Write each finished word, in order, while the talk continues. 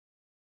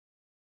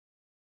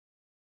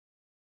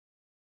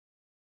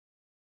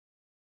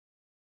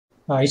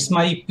It's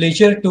my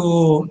pleasure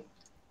to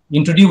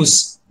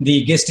introduce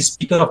the guest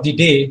speaker of the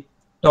day,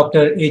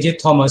 Dr. A.J.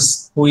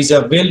 Thomas, who is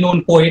a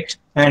well-known poet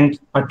and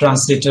a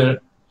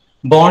translator.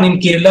 Born in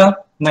Kerala,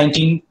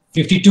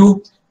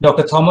 1952,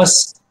 Dr.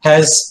 Thomas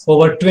has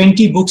over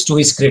 20 books to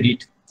his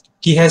credit.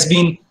 He has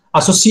been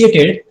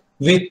associated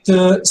with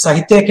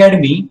Sahitya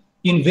Academy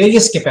in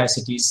various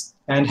capacities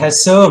and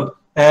has served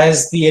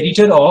as the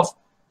editor of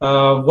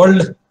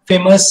world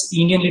famous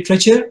Indian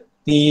literature,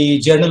 the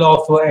Journal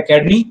of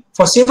Academy,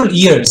 for several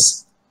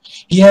years.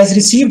 He has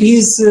received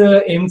his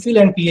MPhil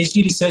and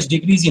PhD research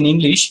degrees in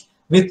English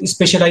with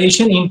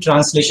specialization in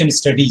translation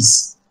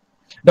studies.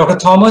 Dr.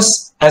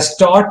 Thomas has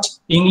taught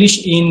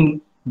English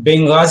in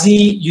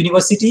Benghazi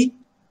University,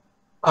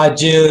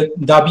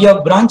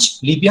 Dabia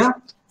branch, Libya,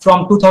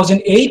 from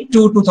 2008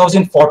 to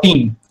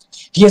 2014.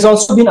 He has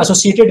also been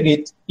associated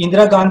with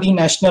Indira Gandhi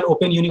National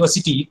Open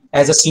University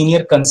as a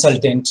senior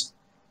consultant.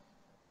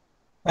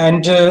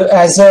 And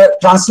as a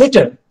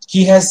translator,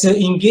 he has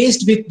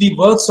engaged with the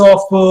works of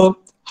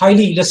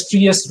highly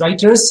illustrious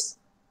writers,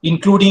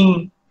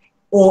 including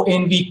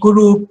O.N.V.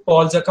 Kuru,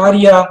 Paul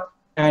Zakaria,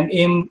 and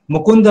M.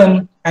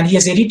 Mukundan, and he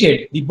has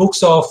edited the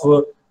books of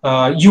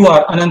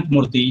U.R.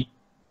 Anantmurthy.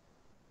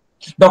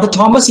 Dr.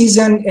 Thomas is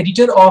an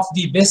editor of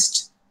the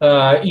best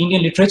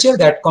Indian literature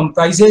that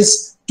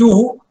comprises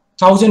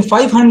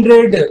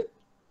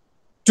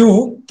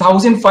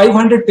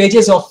 2,500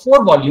 pages of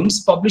 4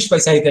 volumes published by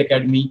Sahitya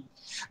Academy.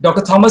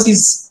 Dr. Thomas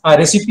is a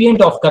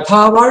recipient of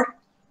Katha Award,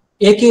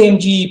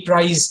 AKMG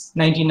Prize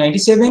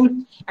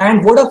 1997,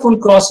 and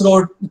Vodafone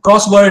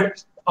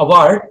Crossword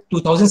Award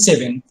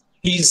 2007.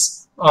 He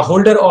is a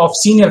holder of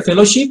Senior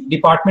Fellowship,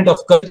 Department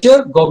of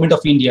Culture, Government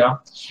of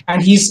India,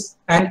 and he's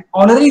an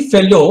honorary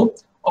fellow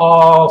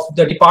of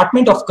the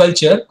Department of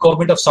Culture,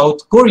 Government of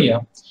South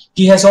Korea.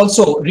 He has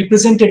also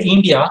represented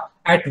India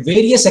at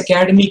various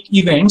academic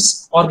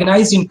events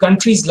organized in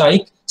countries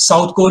like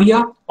South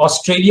Korea,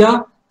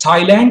 Australia,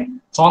 Thailand,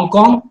 Hong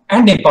Kong,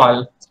 and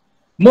Nepal.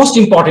 Most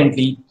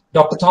importantly,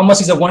 Dr.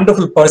 Thomas is a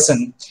wonderful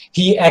person.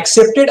 He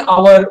accepted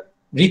our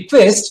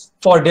request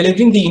for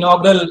delivering the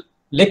inaugural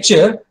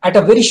lecture at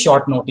a very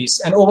short notice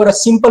and over a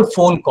simple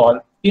phone call.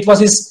 It was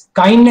his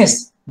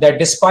kindness that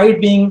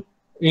despite it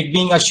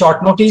being a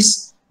short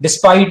notice,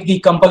 despite the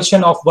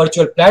compulsion of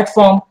virtual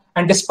platform,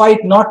 and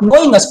despite not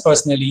knowing us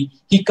personally,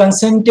 he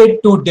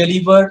consented to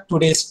deliver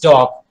today's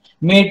talk.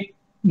 Maybe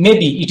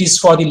it is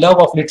for the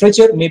love of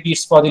literature, maybe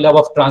it's for the love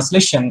of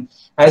translation,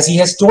 as he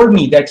has told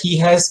me that he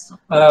has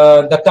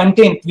the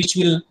content which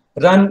will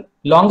run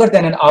longer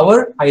than an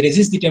hour. I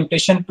resist the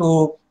temptation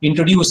to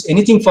introduce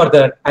anything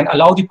further and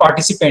allow the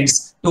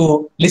participants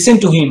to listen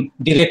to him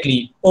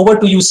directly. Over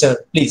to you, sir,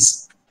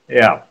 please.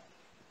 Yeah,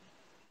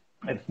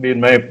 it's been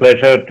my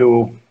pleasure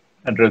to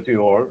address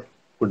you all.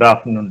 Good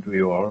afternoon to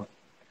you all.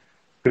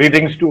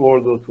 Greetings to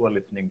all those who are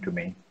listening to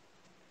me.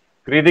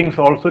 Greetings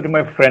also to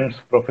my friends,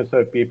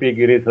 Professor P.P.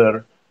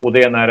 Giridhar,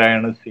 Udaya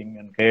Narayana Singh,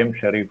 and K.M.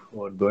 Sharif,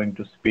 who are going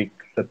to speak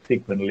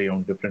subsequently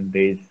on different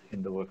days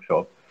in the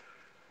workshop.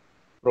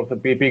 Professor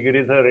P.P.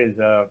 Giridhar is,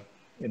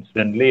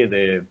 incidentally,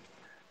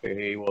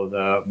 he was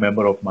a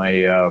member of my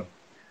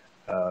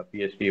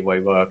PhD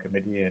Viva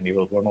committee, and he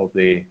was one of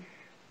the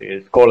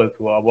scholars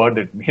who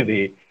awarded me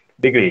the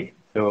degree.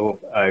 So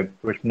I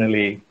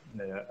personally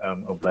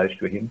am obliged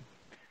to him.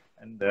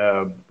 And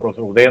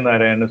Professor Udaya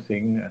Narayana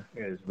Singh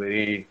is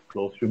very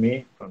close to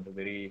me from the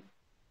very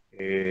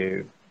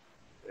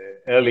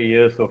early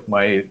years of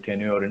my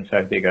tenure in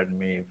Sahitya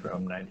Academy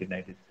from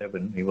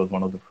 1997. He was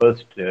one of the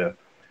first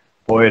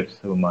poets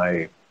whom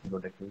I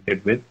got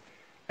acquainted with.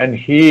 And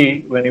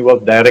he, when he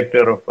was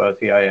director of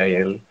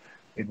CIIL,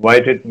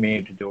 invited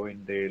me to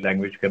join the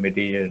language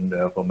committee and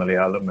for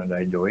Malayalam, and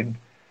I joined.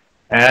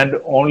 And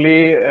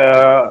only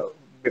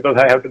because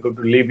I have to go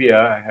to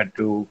Libya, I had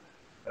to,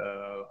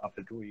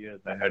 after 2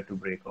 years, I had to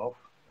break off.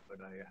 But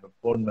I have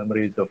fond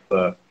memories of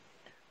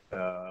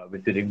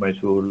visiting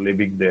Mysuru,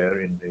 living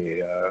there in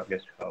the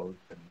guest house,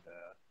 and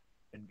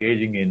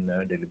engaging in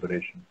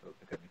deliberations of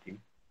the committee.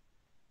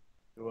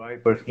 So I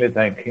personally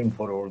thank him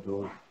for all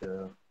those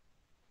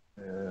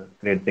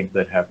great things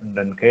that happened.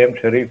 And K.M.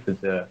 Sharif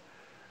is a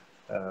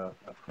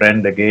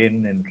friend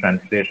again in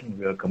translation.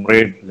 We are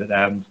comrades at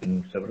AMS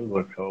in several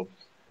workshops.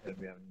 And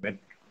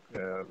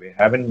we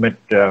haven't met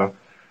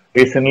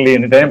recently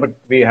in time, but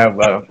we have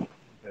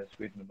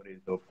sweet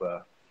memories of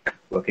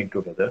working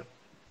together.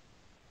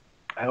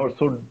 I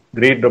also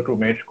greet Dr.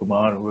 Umesh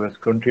Kumar, who has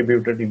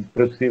contributed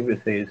impressive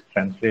essays,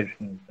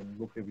 translations, and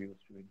book reviews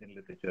to Indian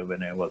literature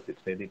when I was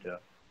its editor.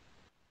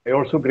 I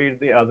also greet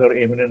the other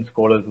eminent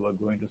scholars who are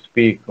going to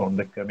speak on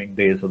the coming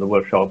days of the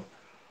workshop.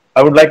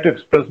 I would like to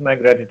express my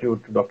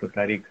gratitude to Dr.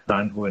 Tariq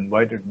Khan, who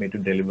invited me to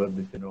deliver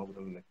this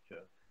inaugural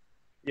lecture.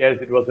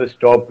 Yes, it was a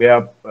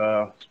stopgap,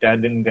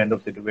 stand-in kind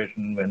of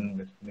situation when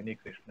Ms. Mini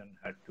Krishnan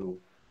had to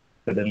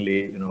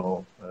suddenly,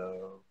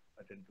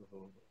 attend to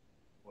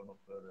one of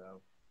her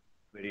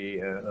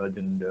very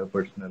urgent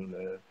personal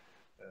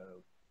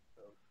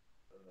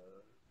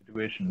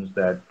situations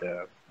that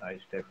I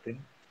stepped in.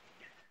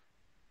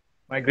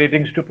 My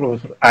greetings to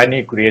Professor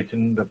Annie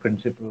Kuriachan, the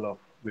principal of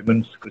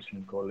Women's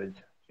Christian College,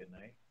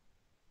 Chennai.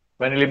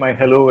 Finally, my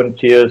hello and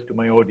cheers to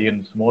my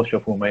audience, most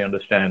of whom I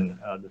understand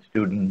are the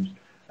students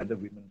at the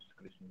Women's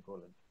Christian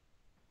College.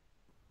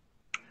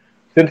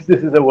 Since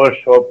this is a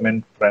workshop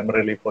meant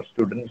primarily for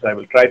students, I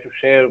will try to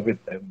share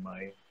with them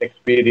my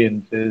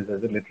experiences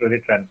as a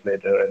literary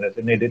translator and as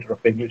an editor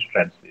of English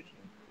translation.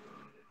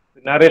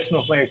 The narration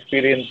of my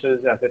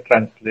experiences as a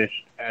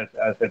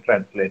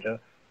translator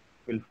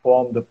will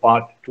form the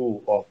part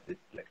 2 of this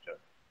lecture.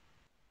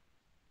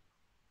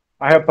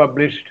 I have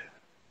published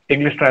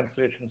English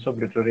translations of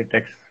literary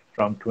texts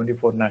from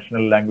 24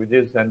 national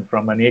languages and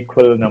from an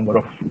equal number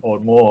of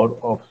or more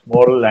of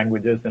small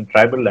languages and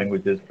tribal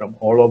languages from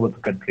all over the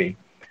country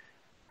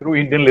through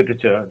Indian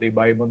literature, the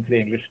bi-monthly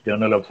English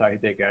Journal of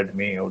Sahitya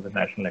Academy or the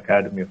National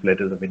Academy of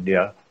Letters of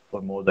India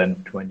for more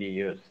than 20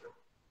 years.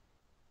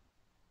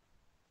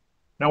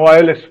 Now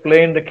I'll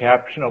explain the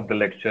caption of the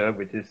lecture,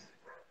 which is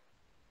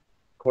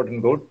quote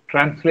unquote,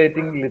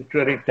 translating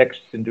literary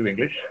texts into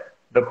English,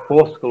 the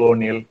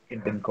post-colonial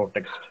Indian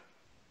context.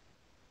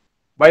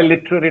 By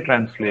literary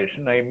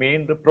translation, I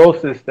mean the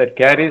process that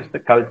carries the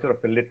culture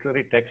of a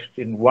literary text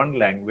in one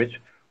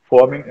language,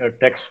 forming a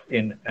text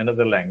in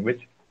another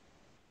language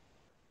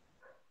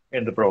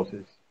in the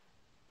process.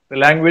 The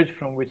language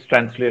from which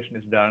translation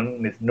is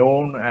done is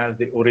known as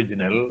the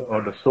original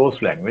or the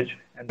source language,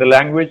 and the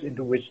language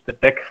into which the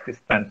text is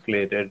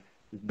translated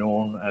is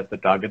known as the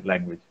target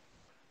language.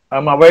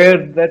 I'm aware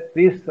that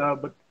these are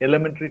but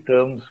elementary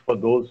terms for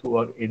those who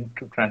are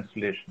into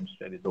translation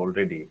studies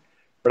already,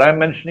 but I'm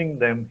mentioning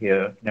them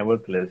here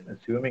nevertheless,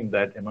 assuming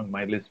that among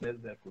my listeners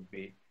there could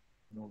be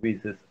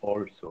novices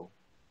also.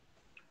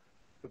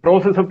 The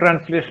process of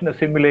translation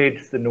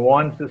assimilates the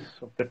nuances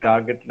of the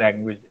target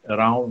language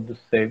around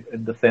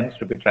the sense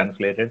to be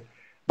translated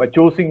by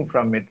choosing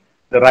from it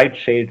the right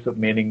shades of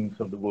meanings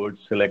of the words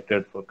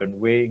selected for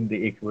conveying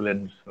the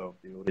equivalence of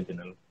the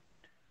original.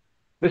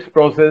 This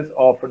process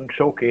often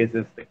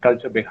showcases the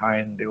culture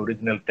behind the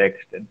original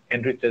text and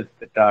enriches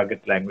the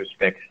target language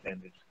text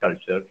and its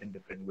culture in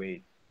different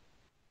ways.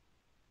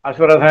 As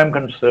far as I am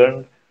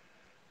concerned,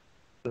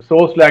 the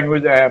source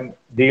language I am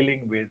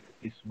dealing with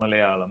is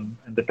Malayalam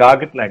and the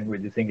target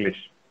language is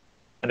English,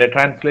 and I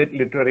translate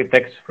literary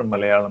texts from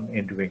Malayalam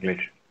into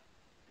English.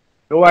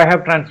 Though I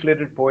have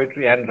translated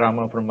poetry and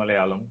drama from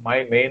Malayalam,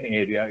 my main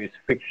area is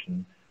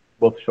fiction,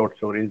 both short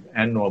stories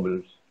and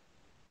novels.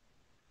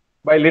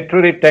 By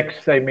literary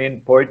texts, I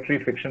mean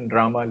poetry, fiction,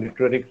 drama,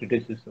 literary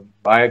criticism,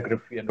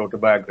 biography and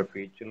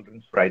autobiography,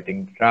 children's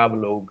writing,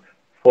 travelogue,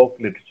 folk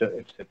literature,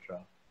 etc.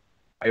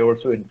 I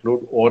also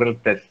include oral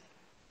texts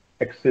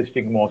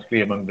existing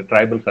mostly among the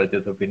tribal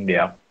cultures of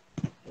India.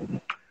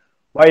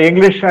 By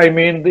English, I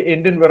mean the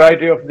Indian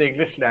variety of the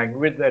English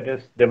language that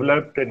has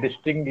developed a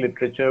distinct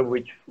literature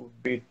which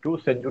would be 2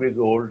 centuries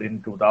old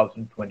in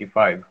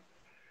 2025.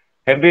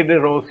 Henry de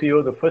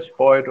Rossio, the first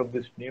poet of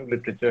this new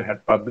literature,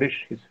 had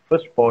published his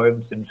first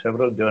poems in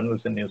several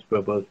journals and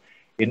newspapers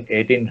in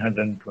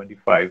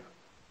 1825.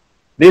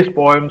 These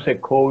poems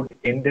echoed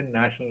Indian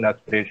national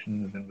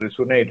aspirations and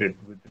resonated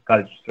with the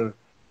cultural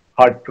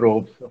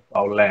heartthrobs of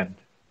our land.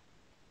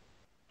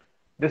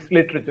 This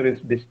literature is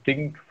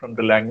distinct from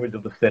the language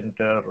of the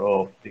center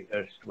of the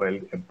erstwhile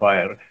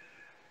empire,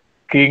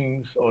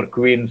 King's or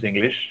Queen's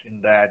English,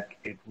 in that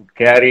it would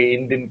carry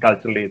Indian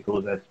cultural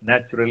ethos as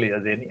naturally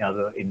as any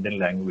other Indian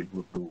language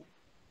would do.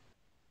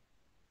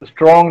 The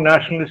strong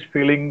nationalist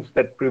feelings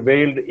that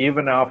prevailed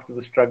even after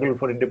the struggle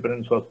for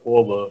independence was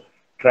over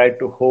tried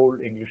to hold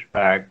English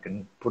back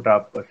and put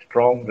up a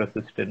strong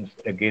resistance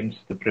against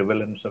the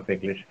prevalence of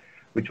English,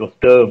 which was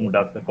termed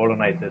as the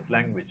colonizer's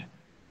language.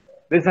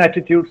 This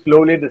attitude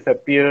slowly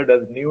disappeared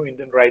as new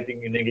Indian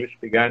writing in English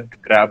began to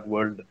grab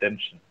world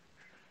attention.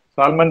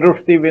 Salman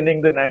Rushdie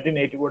winning the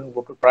 1981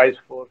 Booker Prize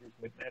for his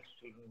Midnight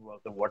Children was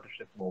a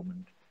watershed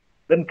moment.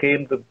 Then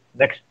came the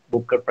next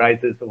Booker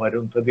Prizes of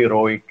Arundhati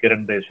Roy,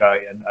 Kiran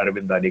Desai, and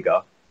Aravind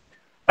Adiga.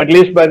 At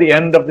least by the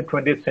end of the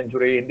 20th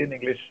century, Indian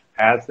English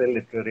as a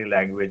literary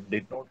language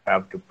did not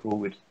have to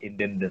prove its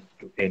Indianness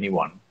to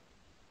anyone.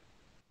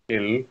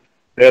 Still,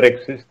 there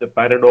exists the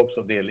paradox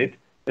of the elite,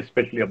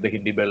 especially of the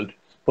Hindi belt,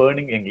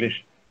 spurning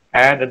English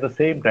and at the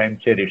same time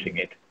cherishing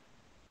it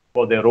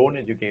for their own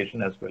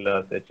education as well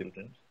as their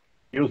children's,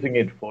 using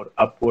it for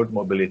upward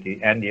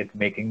mobility and yet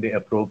making the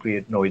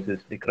appropriate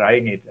noises,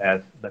 decrying it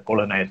as the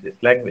colonizer's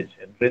language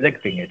and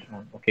rejecting it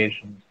on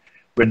occasions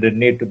when they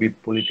need to be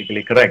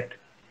politically correct.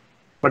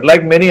 But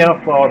like many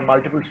of our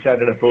multiple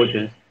standard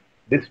approaches,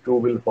 this too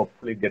will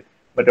hopefully get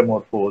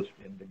metamorphosed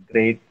in the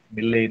great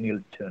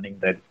millennial churning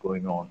that is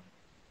going on.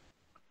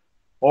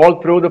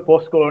 All through the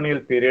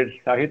post-colonial period,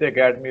 Sahitya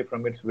Academy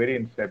from its very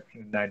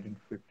inception in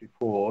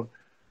 1954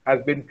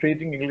 has been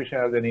treating English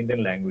as an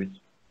Indian language,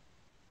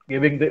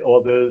 giving the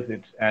authors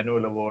its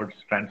annual awards,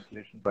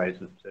 translation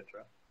prizes,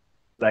 etc.,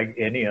 like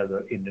any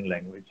other Indian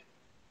language.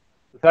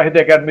 The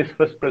Sahitya Academy's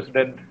first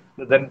president,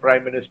 the then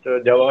Prime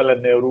Minister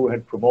Jawaharlal Nehru,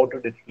 had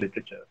promoted its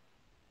literature.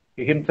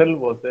 He himself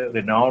was a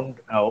renowned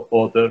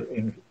author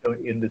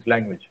in this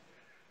language.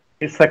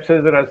 His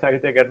successor as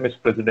Sahitya Academy's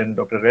president,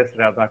 Dr. S.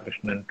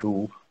 Radhakrishnan,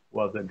 too,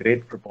 was a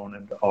great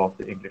proponent of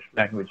the English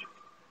language.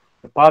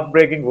 The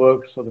path-breaking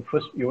works of the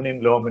first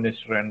Union Law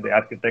Minister and the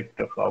architect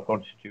of our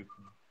Constitution,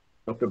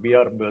 Dr.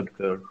 B.R.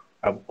 Ambedkar,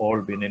 have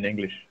all been in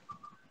English.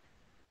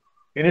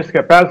 In his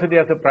capacity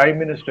as a Prime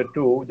Minister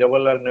too,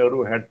 Jawaharlal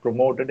Nehru had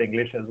promoted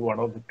English as one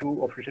of the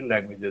two official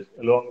languages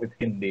along with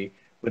Hindi,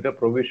 with a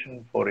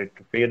provision for it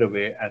to fade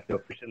away as the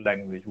official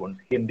language once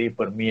Hindi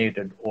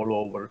permeated all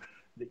over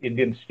the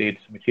Indian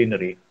state's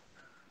machinery.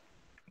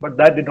 But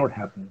that did not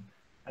happen,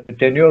 and the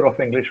tenure of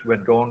English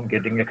went on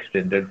getting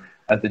extended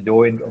as the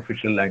joint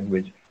official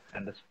language,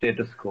 and the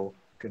status quo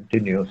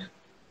continues.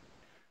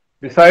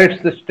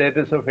 Besides the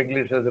status of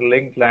English as a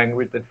linked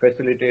language that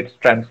facilitates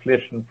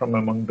translation from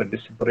among the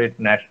disparate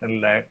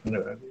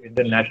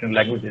Indian national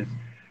languages,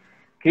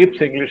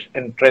 keeps English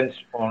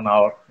entrenched on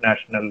our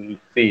national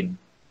scene.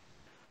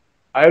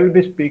 I will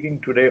be speaking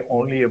today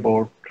only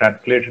about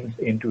translations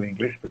into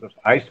English because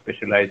I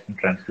specialize in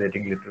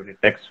translating literary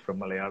texts from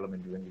Malayalam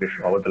into English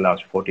over the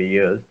last 40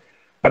 years.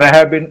 But I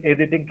have been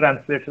editing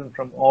translations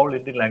from all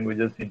Indian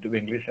languages into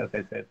English, as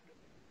I said,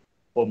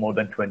 for more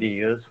than 20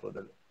 years for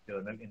the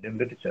journal Indian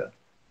Literature.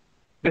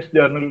 This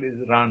journal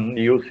is run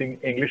using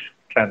English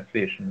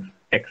translations,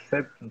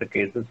 except in the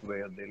cases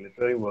where the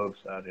literary works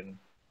are in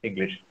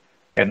English,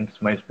 hence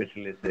my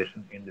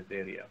specialization in this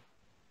area.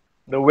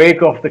 In the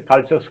wake of the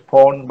culture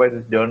spawned by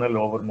this journal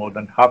over more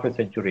than half a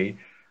century,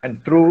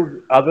 and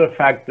through other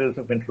factors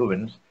of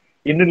influence,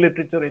 Indian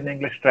literature in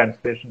English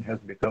translation has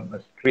become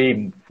a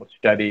stream for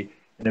study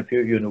in a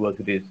few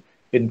universities,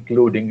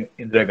 including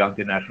Indira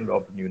Gandhi National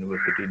Open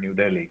University, New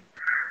Delhi.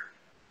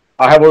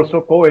 I have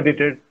also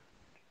co-edited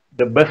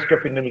The Best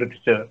of Indian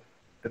Literature,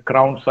 the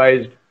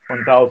crown-sized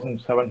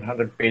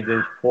 1,700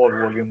 pages,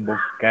 4-volume book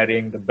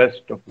carrying the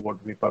best of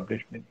what we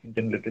published in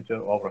Indian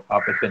literature over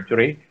half a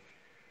century,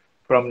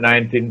 from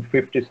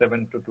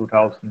 1957 to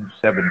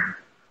 2007.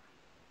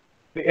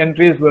 The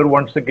entries were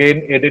once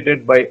again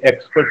edited by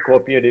expert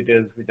copy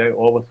editors, which I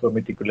oversaw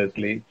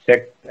meticulously,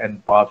 checked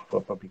and passed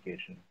for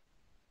publication.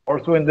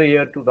 Also in the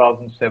year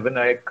 2007,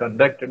 I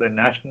conducted a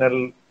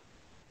national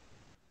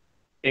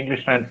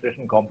English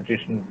translation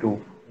competition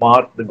to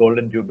mark the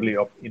golden jubilee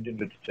of Indian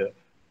literature,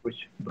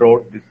 which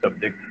brought this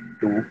subject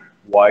to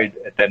wide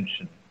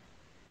attention.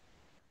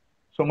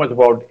 So much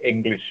about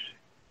English,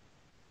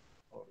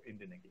 or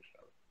Indian English.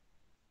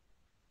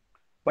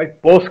 By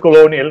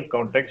post-colonial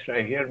context,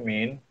 I here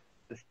mean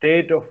the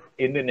state of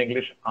Indian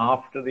English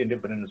after the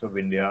independence of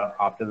India,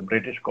 after the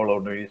British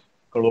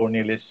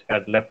colonialists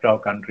had left our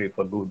country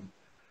for good.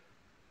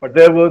 But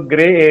there were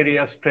grey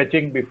areas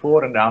stretching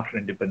before and after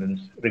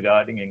independence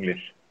regarding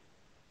English.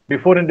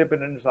 Before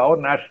independence, our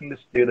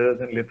nationalist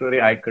leaders and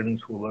literary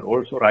icons who were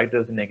also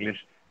writers in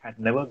English had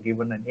never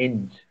given an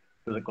inch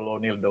to the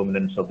colonial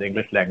dominance of the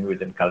English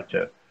language and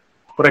culture.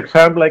 For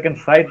example, I can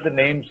cite the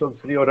names of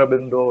Sri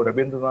Aurobindo,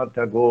 Rabindranath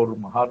Tagore,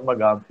 Mahatma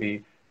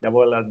Gandhi,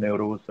 Jawaharlal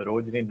Nehru,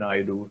 Sarojini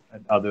Naidu,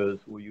 and others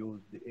who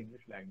used the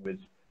English language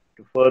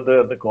to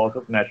further the cause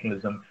of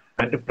nationalism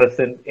and to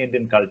present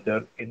Indian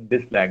culture in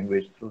this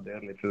language through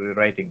their literary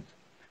writings.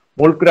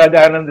 Mulk Raj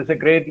Anand is a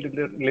great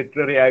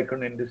literary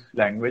icon in this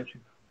language,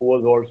 who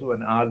was also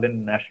an ardent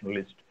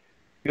nationalist.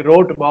 He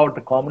wrote about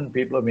the common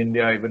people of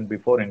India even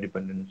before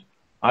independence.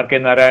 R.K.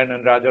 Narayan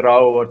and Raja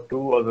Rao were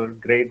two other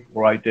great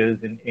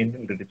writers in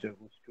Indian literature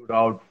who stood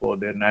out for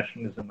their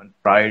nationalism and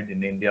pride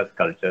in India's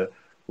culture,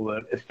 who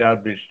were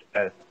established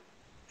as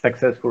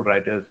successful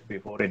writers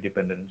before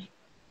independence.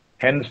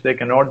 Hence, they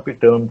cannot be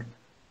termed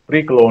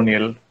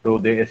pre-colonial, though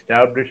they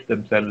established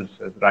themselves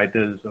as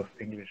writers of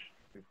English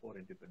before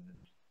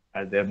independence,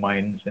 as their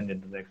minds and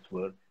intellects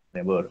were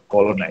never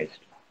colonized.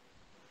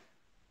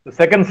 The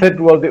second set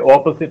was the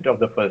opposite of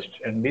the first,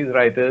 and these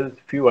writers,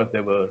 few as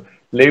they were,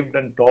 lived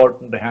and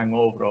taught in the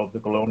hangover of the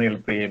colonial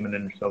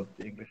preeminence of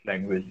the English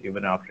language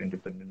even after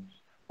independence,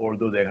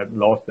 although they had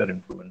lost their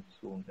influence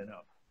soon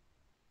enough.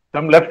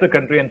 Some left the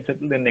country and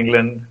settled in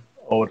England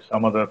or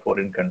some other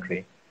foreign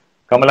country.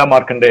 Kamala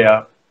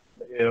Markandeya,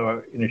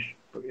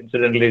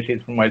 incidentally,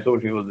 she's from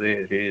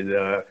Mysuru. She is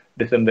a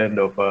descendant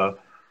of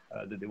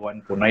the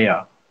Diwan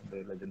Punaya,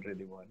 the legendary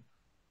Diwan.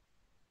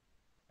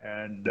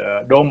 And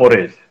Dom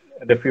Mores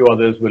and a few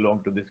others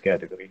belong to this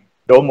category.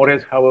 Dom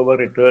Mores, however,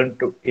 returned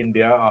to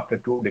India after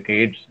 2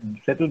 decades and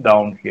settled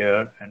down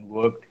here and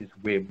worked his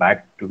way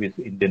back to his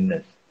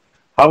Indianness.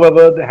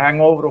 However, the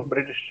hangover of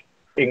British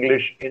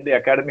English in the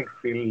academic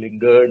field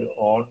lingered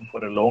on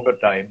for a longer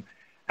time,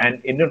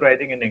 and Indian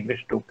writing in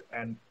English took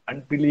an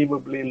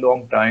unbelievably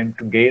long time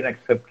to gain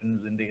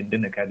acceptance in the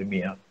Indian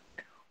academia.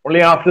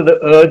 Only after the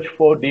urge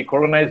for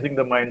decolonizing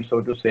the mind,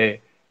 so to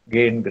say,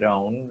 gained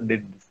ground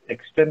did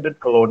extended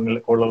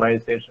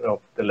colonization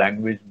of the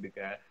language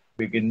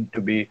begin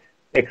to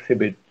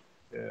exhibit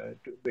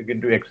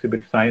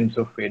signs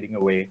of fading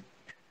away.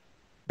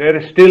 There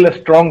is still a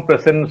strong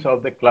presence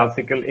of the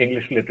classical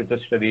English literature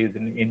studies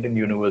in Indian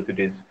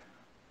universities,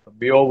 from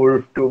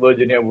Beowulf to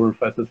Virginia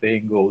Woolf, as the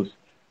saying goes,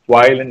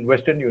 while in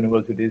Western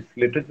universities,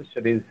 literature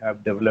studies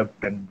have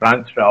developed and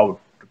branched out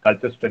to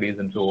culture studies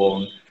and so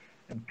on,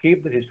 and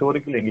keep the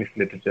historical English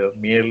literature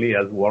merely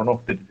as one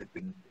of the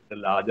disciplines in the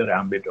larger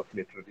ambit of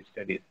literary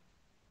studies.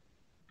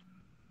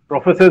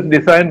 Professors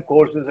design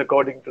courses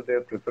according to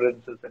their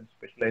preferences and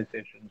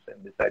specializations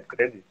and decide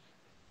credits.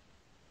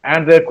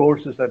 And their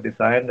courses are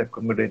designed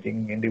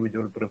accommodating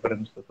individual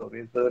preferences or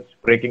research,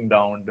 breaking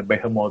down the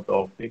behemoth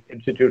of the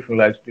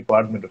institutionalized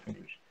Department of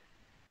English.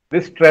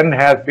 This trend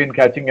has been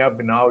catching up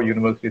in our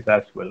universities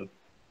as well.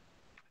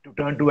 To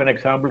turn to an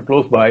example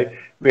close by,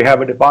 we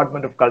have a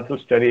Department of Cultural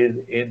Studies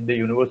in the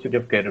University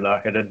of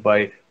Kerala headed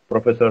by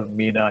Professor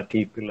Meena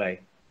T. Pillai.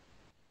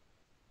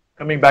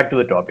 Coming back to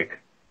the topic,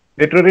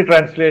 literary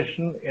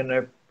translation in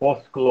a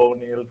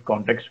post-colonial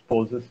context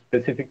poses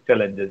specific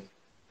challenges.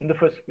 In the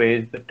first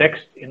place, the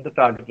text in the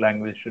target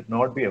language should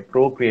not be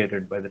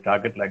appropriated by the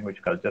target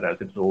language culture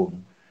as its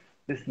own.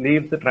 This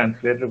leaves the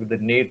translator with the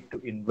need to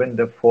invent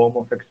a form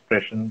of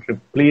expression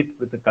replete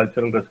with the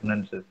cultural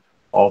resonances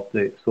of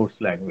the source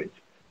language.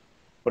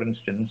 For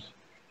instance,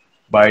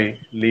 by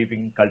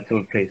leaving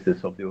cultural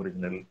traces of the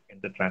original in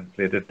the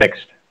translated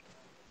text.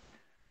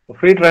 A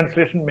free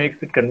translation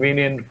makes it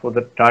convenient for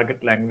the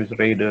target language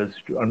readers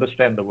to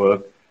understand the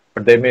work,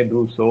 but they may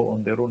do so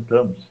on their own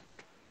terms.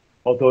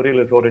 Authorial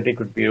authority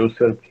could be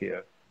usurped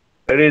here.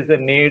 There is a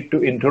need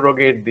to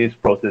interrogate these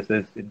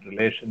processes in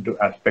relation to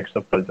aspects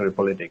of cultural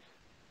politics.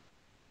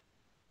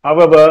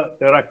 However,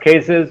 there are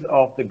cases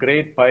of the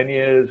great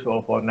pioneers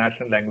of our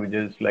national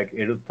languages like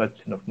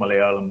Edutachan of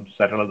Malayalam,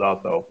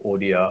 Sataladasa of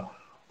Odia,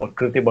 or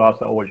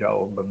Kritibasa Oja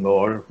of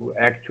Bengal, who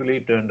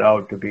actually turned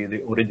out to be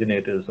the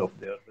originators of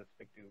their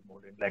respective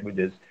modern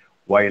languages,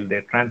 while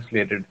they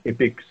translated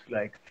epics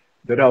like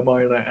the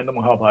Ramayana and the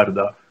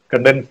Mahabharata,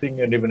 condensing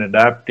and even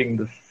adapting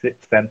the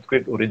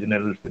Sanskrit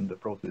originals in the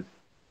process.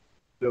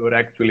 They were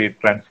actually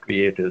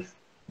transcreators.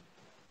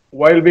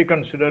 While we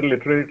consider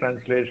literary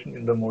translation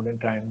in the modern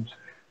times,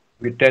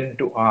 we tend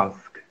to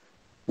ask,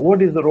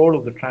 what is the role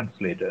of the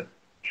translator?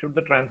 Should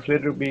the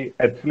translator be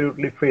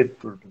absolutely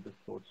faithful to the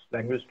source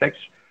language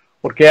text,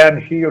 or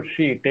can he or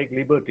she take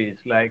liberties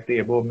like the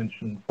above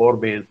mentioned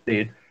forebears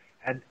did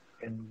and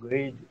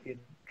engage in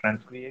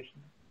transcreation?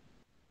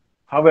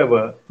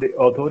 However, the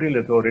authorial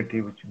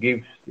authority, which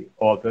gives the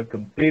author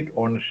complete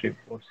ownership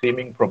or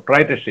seeming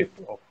proprietorship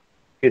of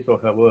his or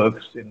her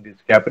works in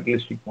these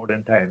capitalistic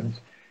modern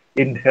times,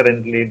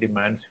 inherently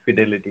demands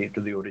fidelity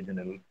to the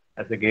original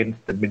as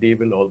against the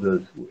medieval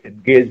authors who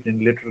engaged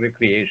in literary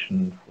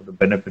creation for the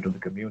benefit of the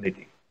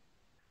community.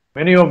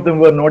 Many of them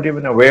were not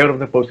even aware of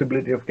the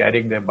possibility of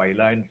carrying their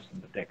bylines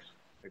in the text,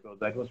 because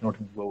that was not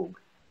in vogue.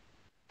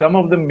 Some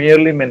of them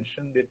merely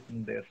mentioned it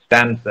in their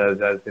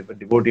stanzas as if a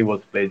devotee was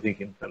placing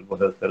himself or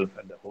herself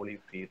at the holy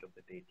feet of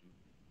the deity.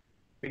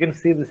 We can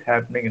see this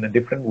happening in a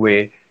different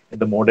way in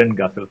the modern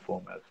ghazal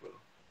form as well.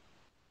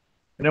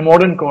 In a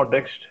modern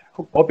context,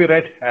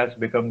 copyright has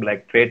become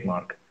like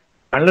trademark.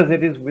 Unless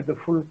it is with the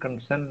full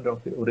consent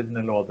of the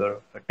original author,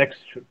 a text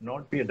should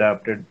not be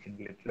adapted in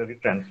literary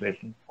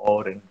translation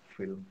or in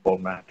film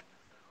format.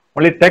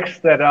 Only texts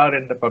that are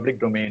in the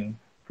public domain,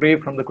 free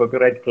from the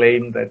copyright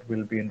claim that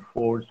will be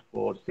enforced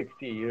for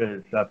 60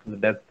 years after the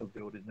death of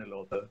the original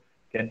author,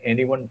 can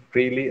anyone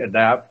freely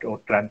adapt or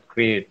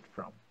transcreate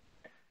from.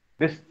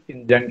 This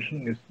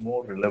injunction is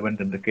more relevant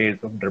in the case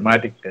of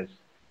dramatic texts,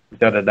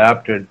 which are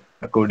adapted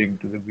according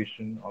to the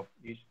vision of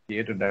each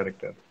theatre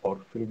director or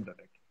film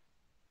director.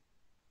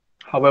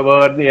 However,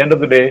 at the end of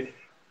the day,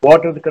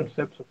 what are the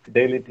concepts of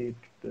fidelity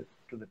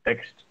to the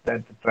text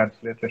that the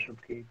translator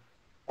should keep,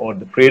 or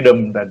the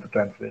freedom that the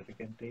translator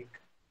can take?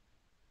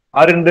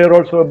 Aren't there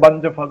also a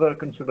bunch of other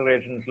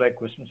considerations like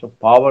questions of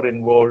power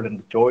involved in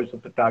the choice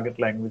of the target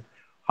language,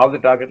 how the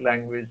target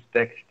language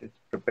text is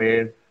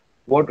prepared,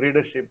 what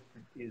readership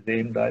is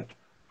aimed at,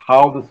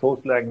 how the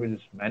source language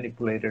is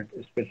manipulated,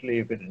 especially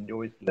if it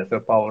enjoys lesser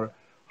power,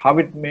 how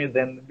it may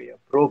then be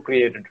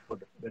appropriated for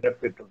the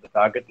benefit of the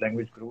target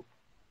language group?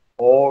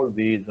 All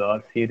these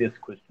are serious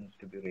questions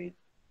to be raised.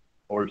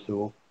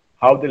 Also,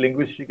 how the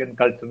linguistic and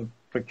cultural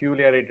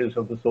peculiarities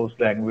of the source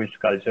language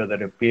culture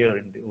that appear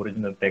in the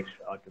original text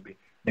are to be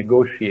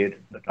negotiated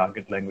in the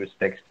target language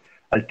text,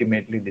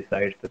 ultimately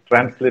decides the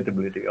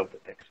translatability of the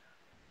text.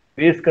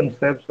 These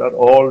concepts are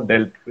all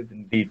dealt with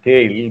in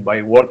detail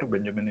by Walter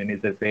Benjamin in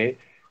his essay,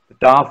 The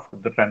Task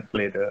of the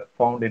Translator,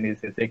 found in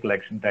his essay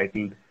collection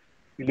titled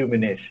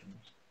Illuminations.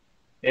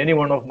 Any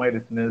one of my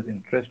listeners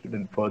interested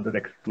in further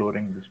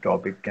exploring this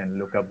topic can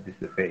look up this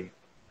essay.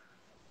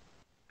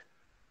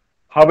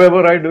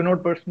 However, I do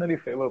not personally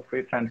favor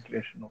free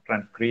translation or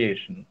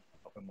transcreation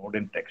of a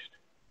modern text.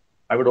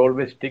 I would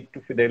always stick to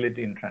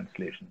fidelity in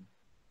translation.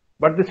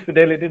 But this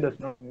fidelity does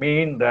not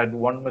mean that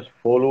one must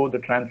follow the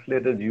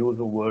translator's use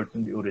of words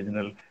in the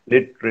original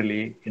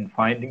literally in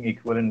finding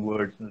equivalent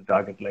words in the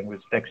target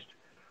language text.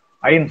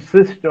 I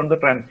insist on the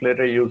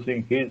translator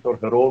using his or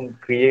her own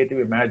creative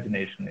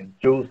imagination in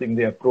choosing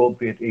the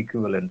appropriate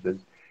equivalences,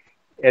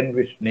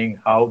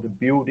 envisioning how the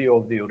beauty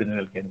of the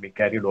original can be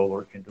carried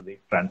over into the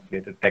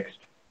translated text.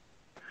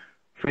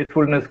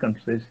 Faithfulness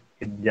consists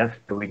in just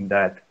doing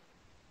that.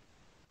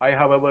 I,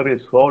 however,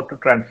 resort to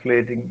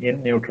translating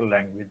in neutral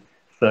language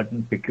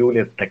certain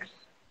peculiar texts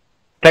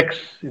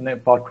texts in a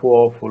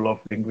patois full of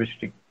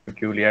linguistic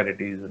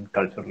peculiarities and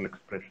cultural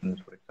expressions,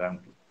 for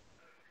example.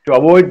 To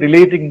avoid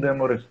deleting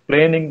them or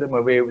explaining them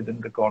away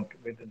within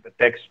the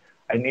text,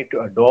 I need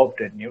to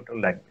adopt a neutral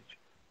language.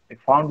 I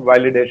found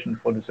validation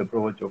for this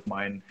approach of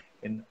mine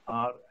in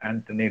R.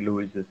 Anthony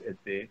Lewis's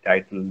essay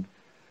titled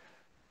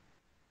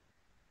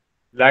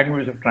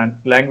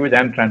Language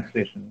and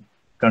Translation,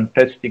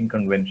 Contesting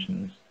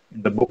Conventions,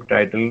 in the book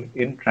titled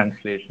In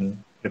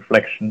Translation,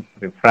 Reflections,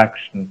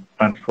 Refraction,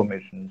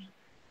 Transformations,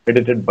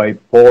 edited by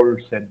Paul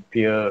St.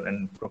 Pierre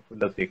and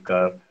Profula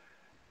Sekar,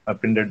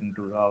 printed in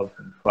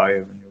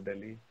 2005 in New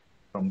Delhi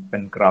from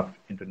Pencraft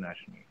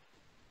International,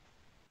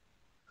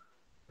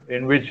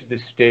 in which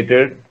this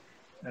stated,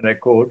 and I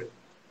quote,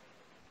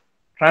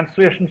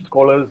 translation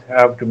scholars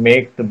have to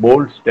make the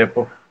bold step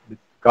of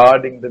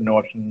discarding the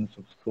notions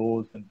of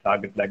source and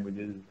target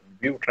languages and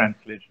view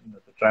translation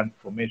as a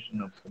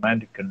transformation of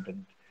semantic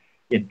content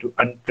into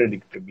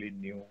unpredictably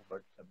new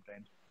but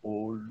sometimes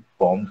old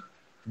forms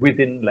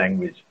within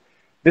language.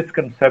 This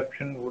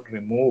conception would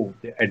remove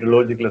the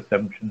ideological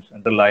assumptions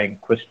underlying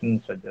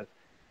questions such as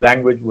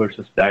language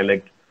versus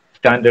dialect,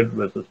 standard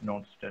versus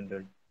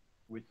non-standard,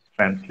 which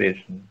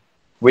translation,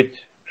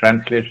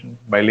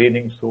 by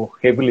leaning so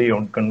heavily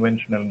on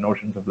conventional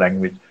notions of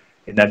language,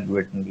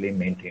 inadvertently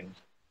maintains.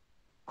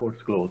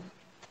 Quotes close.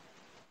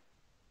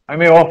 I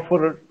may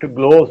offer to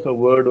glose a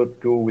word or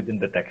two within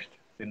the text,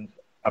 since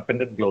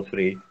appended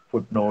glossary,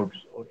 footnotes,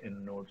 or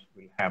endnotes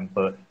will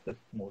hamper the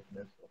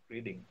smoothness of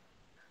reading.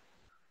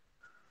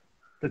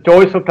 The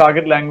choice of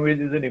target language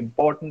is an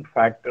important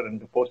factor in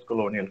the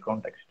post-colonial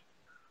context.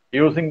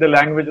 Using the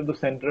language of the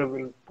center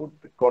will put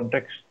the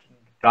context in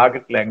the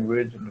target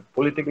language in a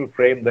political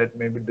frame that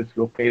may be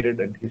dislocated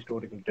in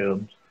historical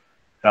terms,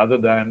 rather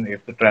than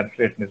if the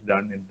translation is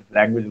done in the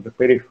language of the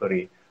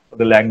periphery or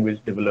the language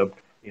developed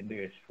in the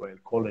erstwhile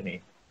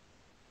colony.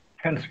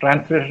 Hence,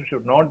 translation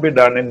should not be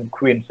done in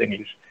Queen's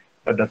English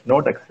that does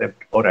not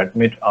accept or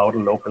admit our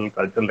local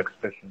cultural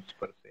expressions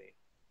per se.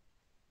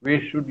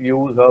 We should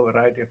use a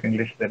variety of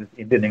English, that is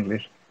Indian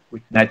English,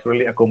 which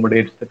naturally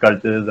accommodates the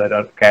cultures that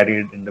are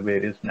carried in the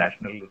various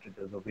national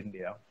literatures of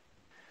India.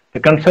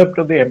 The concept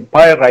of the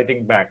empire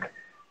writing back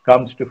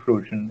comes to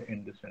fruition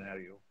in this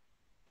scenario.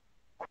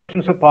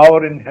 Questions of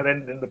power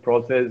inherent in the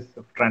process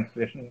of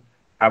translation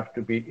have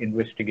to be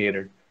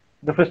investigated.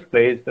 In the first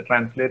place, the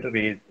translator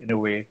is, in a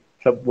way,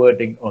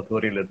 subverting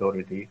authorial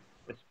authority,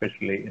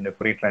 especially in a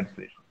free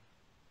translation.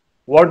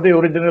 What the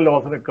original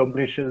author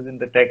accomplishes in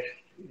the text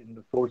in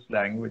the source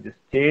language is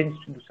changed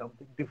into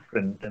something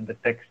different than the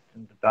text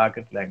in the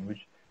target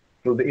language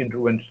through the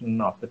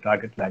intervention of the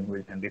target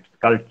language and its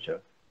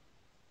culture.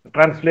 The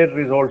translator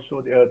is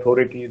also the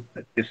authority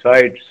that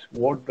decides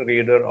what the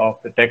reader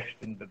of the text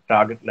in the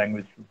target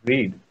language should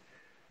read.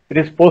 It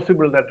is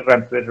possible that the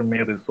translator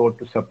may resort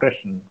to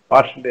suppression,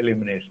 partial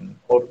elimination,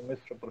 or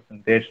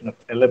misrepresentation of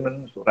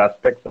elements or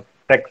aspects of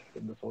text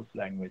in the source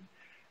language,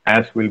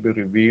 as will be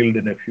revealed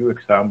in a few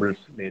examples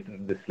later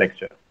in this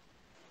lecture.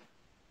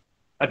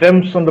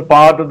 Attempts on the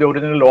part of the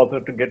original author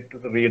to get to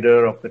the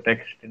reader of the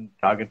text in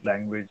target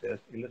language, as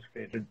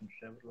illustrated in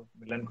several of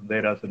Milan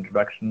Kundera's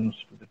introductions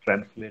to the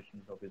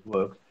translations of his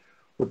works,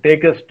 would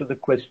take us to the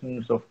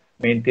questions of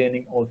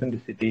maintaining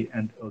authenticity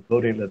and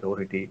authorial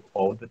authority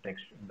over the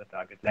text in the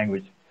target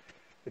language.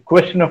 The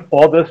question of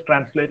authors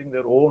translating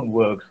their own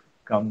works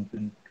comes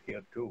in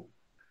here too.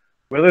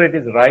 Whether it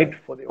is right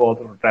for the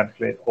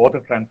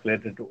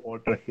author-translator to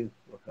alter his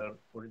or her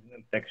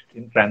original text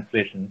in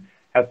translation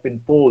has been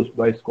posed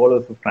by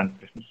scholars of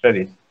translation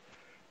studies.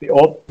 The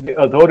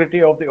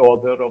authority of the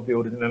author of the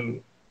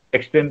original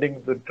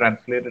extending the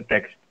translated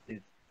text is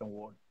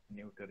somewhat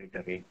new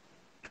territory.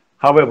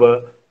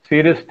 However,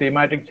 serious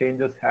thematic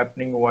changes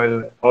happening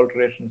while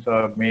alterations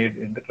are made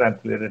in the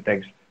translated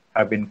text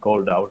have been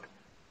called out.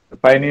 The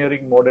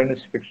pioneering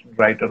modernist fiction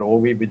writer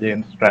O.V.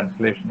 Vijayan's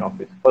translation of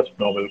his first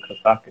novel,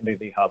 Khazakinde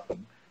Itihasam,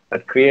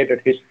 that created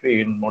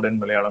history in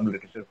modern Malayalam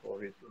literature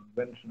for his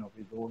invention of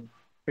his own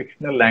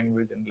fictional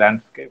language and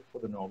landscape for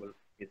the novel,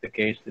 is a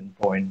case in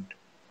point.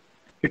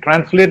 He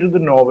translated the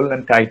novel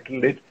and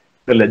titled it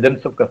The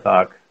Legends of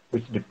Kazakh,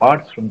 which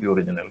departs from the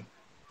original.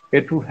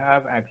 It would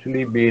have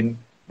actually been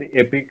the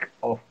Epic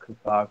of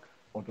Kazakh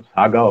or the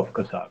Saga of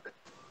Kazakh.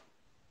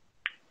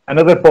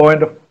 Another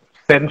point of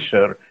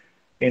censure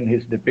in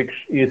his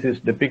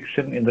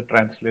depiction in the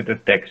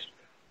translated text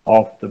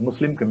of the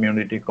Muslim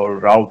community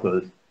called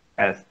Rautas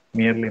as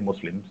merely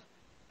Muslims,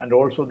 and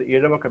also the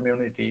Irava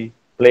community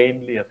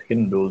plainly as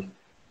Hindus,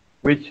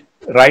 which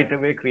right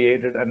away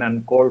created an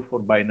uncalled for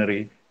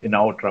binary in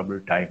our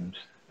troubled times,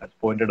 as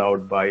pointed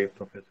out by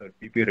Professor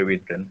P.P.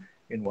 Ravindran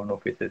in one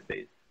of his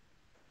essays.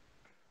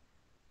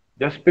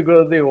 Just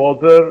because the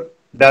author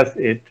does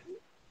it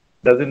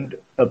doesn't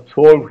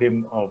absolve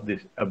him of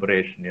this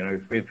aberration. You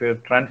know, if a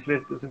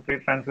translator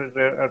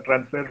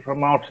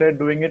from outside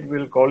doing it,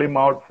 we'll call him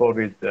out for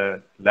his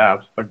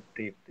lapse. But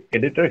the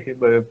editor,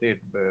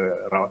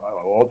 the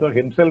author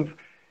himself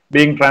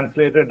being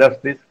translated does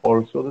this,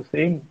 also the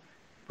same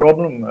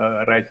problem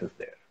arises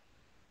there.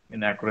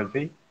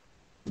 Inaccuracy,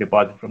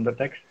 departure from the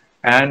text,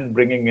 and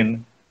bringing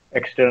in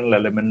external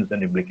elements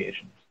and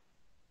implications.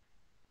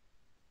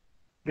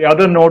 The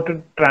other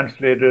noted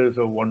translators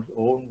of one's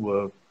own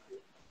work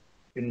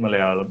in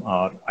Malayalam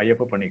are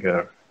Ayyappa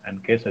Panikar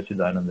and K.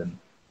 Sachidanandan,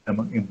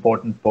 among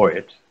important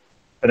poets,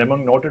 and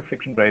among noted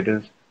fiction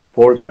writers,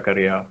 Paul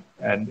Zakaria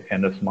and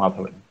N.S.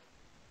 Madhavan.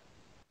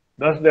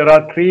 Thus, there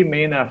are three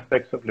main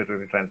aspects of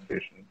literary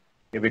translation.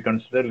 If we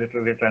consider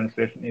literary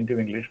translation into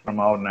English from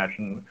our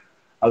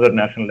other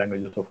national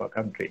languages of our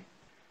country.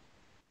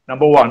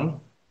 Number one,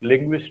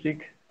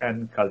 linguistic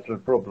and cultural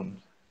problems.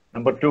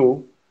 Number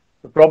two,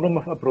 the problem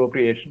of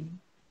appropriation,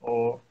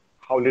 or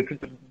how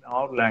literature in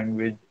our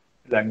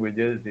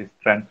languages is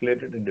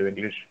translated into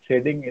English,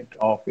 shedding it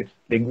of its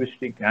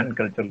linguistic and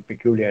cultural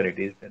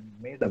peculiarities and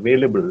made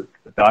available to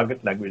the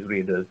target language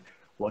readers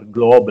who are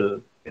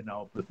global in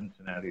our present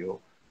scenario,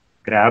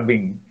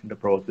 grabbing in the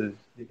process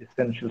the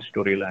essential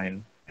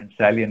storyline and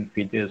salient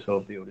features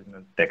of the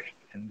original text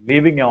and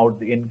leaving out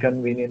the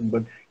inconvenient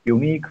but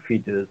unique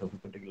features of a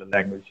particular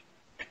language.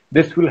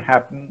 This will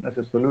happen as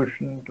a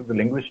solution to the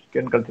linguistic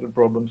and cultural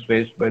problems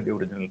faced by the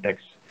original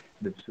text.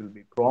 This will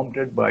be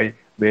prompted by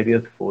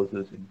various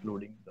forces,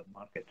 including the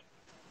market.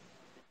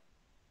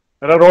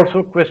 There are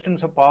also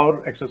questions of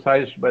power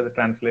exercised by the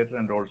translator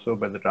and also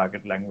by the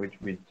target language,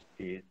 which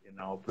is, in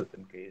our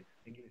present case,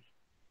 English.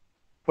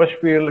 First,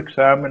 we will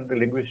examine the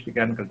linguistic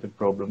and cultural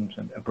problems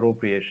and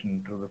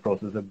appropriation through the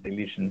process of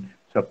deletion,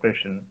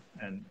 suppression,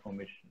 and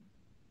omission.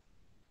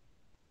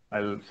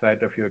 I'll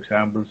cite a few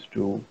examples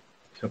to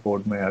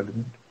support my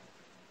argument.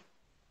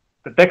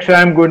 The text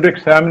I am going to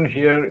examine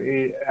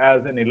here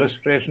as an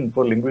illustration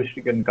for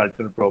linguistic and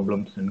cultural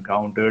problems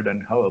encountered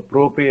and how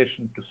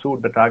appropriation to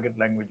suit the target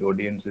language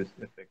audience is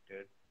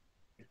affected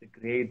is the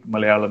great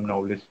Malayalam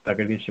novelist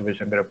Thakazhi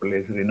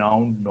Shivashankarapalli's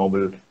renowned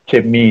novel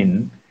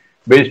Chemmeen,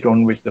 based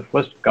on which the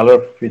first color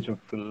feature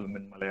film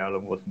in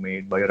Malayalam was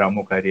made by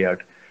Ramu Kariyat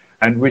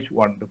and which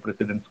won the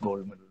President's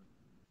Gold Medal.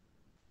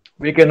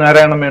 V.K.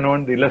 Narayana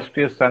Menon, the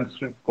illustrious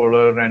Sanskrit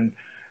scholar and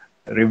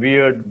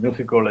revered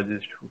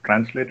musicologist who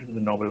translated the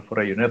novel for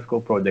a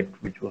UNESCO project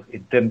which was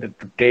intended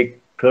to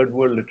take third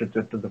world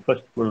literature to the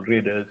first world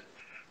readers,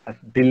 has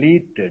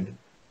deleted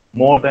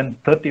more than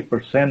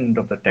 30%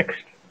 of the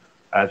text,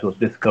 as was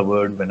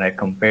discovered when I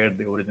compared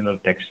the original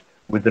text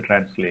with the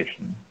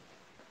translation.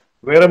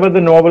 Wherever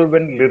the novel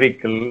went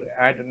lyrical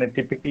and in a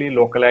typically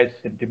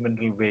localized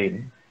sentimental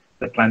vein,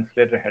 the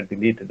translator had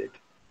deleted it.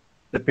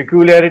 The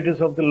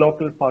peculiarities of the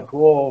local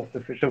patois of the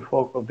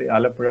fisherfolk of the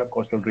Alappuzha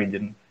coastal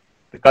region,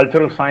 the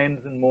cultural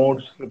signs and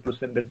modes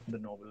represented in the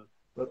novel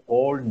were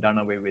all done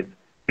away with,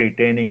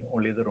 retaining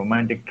only the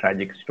romantic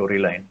tragic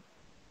storyline.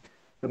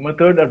 The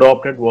method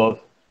adopted was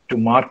to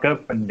mark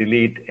up and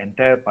delete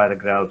entire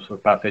paragraphs or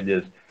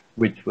passages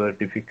which were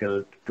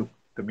difficult to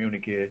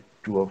communicate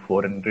to a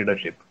foreign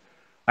readership.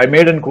 I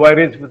made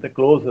inquiries with a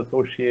close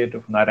associate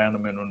of Narayana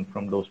Menon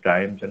from those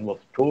times and was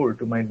told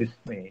to my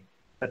dismay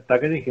that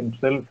Thakazhi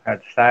himself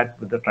had sat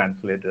with the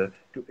translator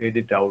to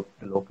edit out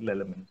the local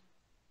elements.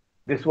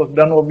 This was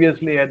done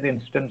obviously at the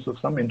instance of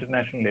some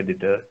international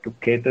editor to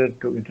cater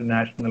to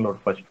international or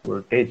first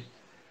world tastes.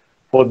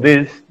 For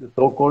this, the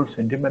so-called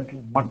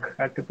sentimental muck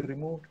had to be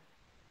removed.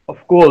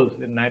 Of course,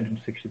 in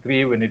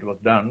 1963, when it was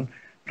done,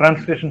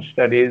 translation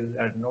studies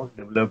had not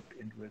developed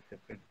into a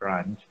separate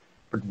branch,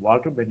 but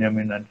Walter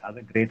Benjamin and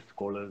other great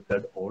scholars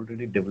had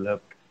already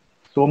developed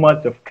so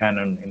much of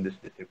canon in this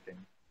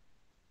discipline.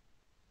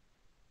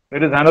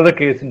 There is another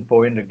case in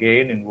point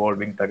again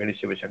involving Thakazhi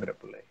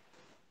Shivashankarapallai.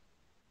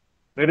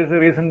 There is a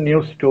recent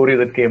news story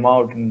that came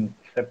out in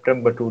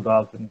September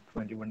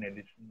 2021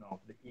 edition of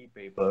the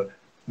e-paper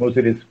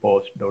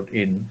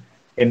Mysuru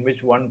in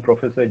which one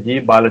Professor G.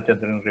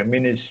 Balachandran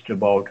reminisced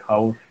about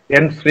how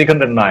N.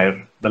 Srikandan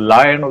Nair, the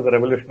lion of the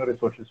Revolutionary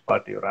Socialist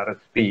Party or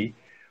RSP,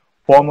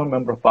 former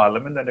member of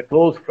parliament and a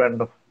close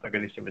friend of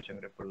Thakazhi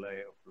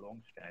Shivashankarapallai of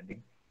long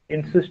standing,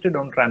 insisted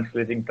on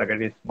translating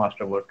Thakazhi's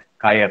masterwork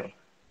Kair,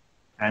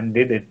 and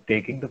did it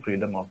taking the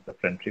freedom of the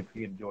friendship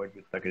he enjoyed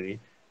with Thakazhi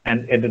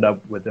and ended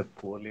up with a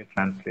poorly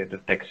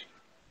translated text.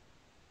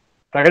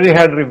 Thakazhi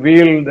had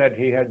revealed that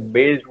he had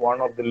based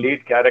one of the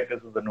lead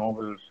characters of the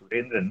novel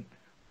Surendran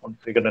on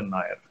Srikandan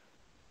Nair.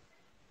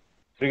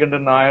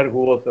 Srikandan Nair, who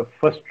was a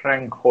first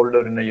rank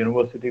holder in a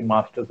university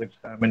master's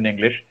exam in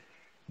English,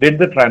 did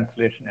the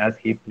translation as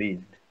he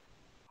pleased.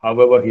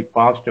 However, he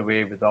passed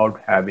away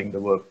without having the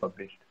work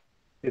published.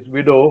 His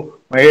widow,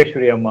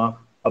 Maheshwari Amma,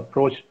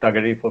 approached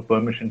Thakazhi for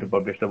permission to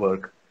publish the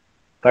work.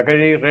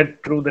 Thakazhi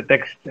read through the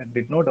text and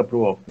did not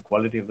approve of the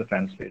quality of the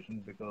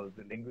translation because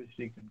the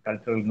linguistic and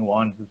cultural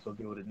nuances of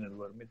the original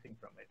were missing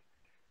from it.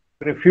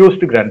 He refused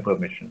to grant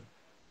permission.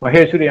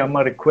 Maheshwari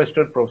Amma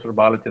requested Professor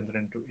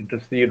Balachandran to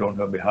intercede on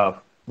her behalf,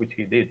 which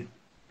he did.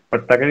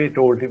 But Thakazhi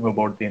told him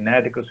about the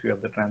inadequacy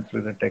of the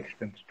translated text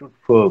and stood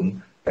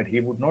firm that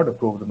he would not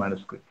approve the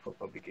manuscript for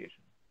publication.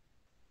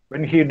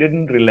 When he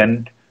didn't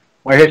relent,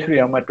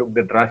 Maheshwari Amma took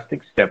the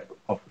drastic step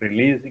of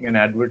releasing an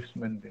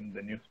advertisement in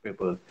the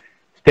newspapers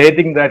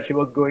stating that she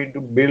was going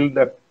to build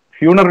a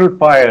funeral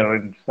pyre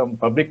in some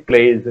public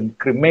place and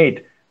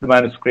cremate the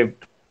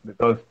manuscript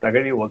because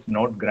Tagari was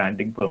not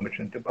granting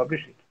permission to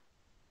publish it.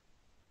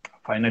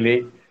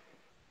 Finally,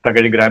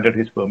 Tagari granted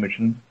his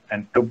permission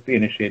and took the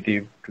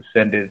initiative to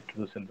send it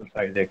to the Central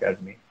Sahitya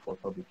Academy for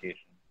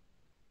publication.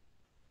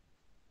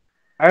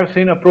 I have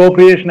seen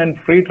appropriation and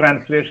free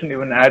translation,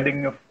 even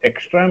adding of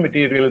extra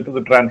material to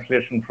the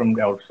translation from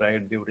the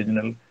outside the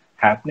original,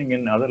 happening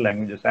in other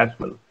languages as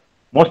well.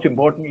 Most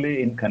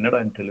importantly, in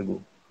Kannada and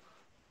Telugu.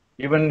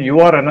 Even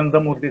U.R.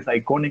 Anandamurthy's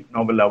iconic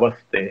novel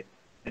Avaste,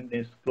 in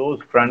his close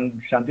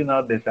friend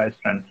Shantinath Desai's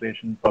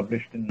translation,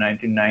 published in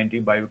 1990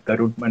 by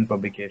Garudman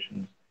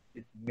Publications,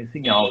 is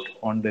missing out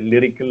on the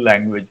lyrical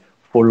language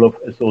full of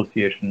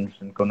associations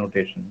and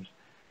connotations.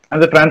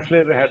 And the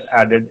translator had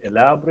added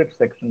elaborate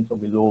sections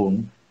of his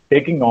own,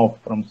 taking off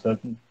from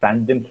certain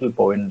tangential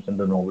points in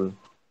the novel.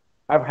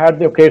 I've had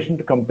the occasion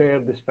to compare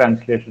this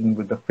translation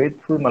with the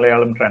faithful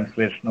Malayalam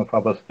translation of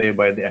Avaste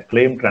by the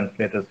acclaimed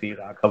translator C.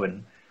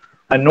 Raghavan,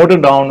 and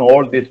noted down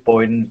all these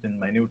points in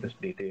minutest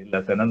detail,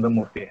 as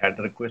Anandamurthy had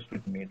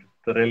requested me to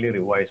thoroughly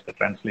revise the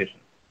translation.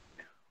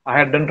 I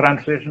had done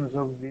translations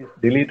of these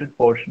deleted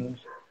portions,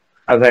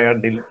 as I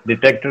had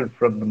detected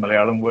from the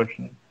Malayalam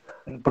version,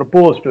 and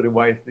proposed to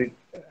revise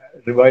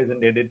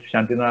and edit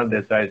Shantinath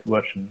Desai's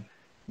version,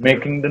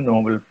 making the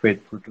novel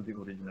faithful to the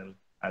original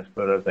as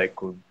far as I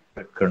could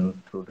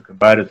reckon through the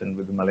comparison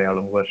with the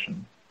Malayalam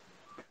version.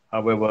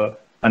 However,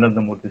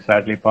 Anandamurthy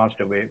sadly passed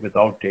away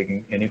without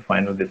taking any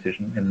final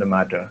decision in the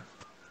matter.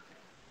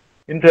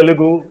 In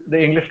Telugu,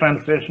 the English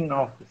translation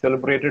of the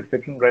celebrated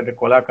fiction writer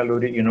Kola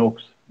Kalluri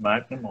Enoch's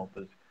magnum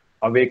opus,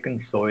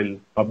 Awakened Soil,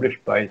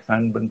 published by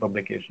Sanban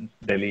Publications,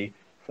 Delhi,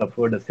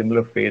 suffered a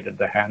similar fate at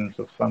the hands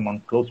of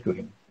someone close to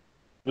him.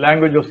 The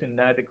language was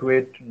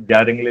inadequate,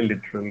 jarringly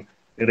literal,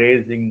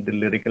 erasing the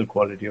lyrical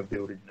quality of the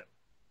original.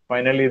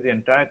 Finally, the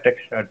entire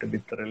text had to be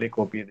thoroughly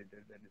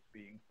copy-edited and is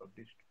being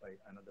published by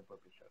another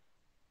publisher.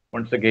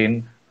 Once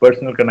again,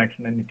 personal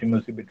connection and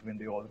intimacy between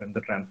the author and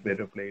the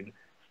translator played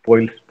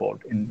spoil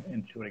sport in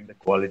ensuring the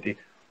quality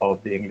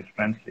of the English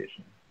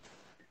translation.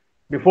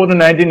 Before the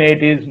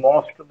 1980s,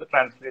 most of the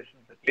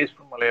translations, at least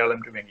from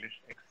Malayalam to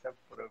English, except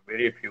for a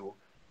very few,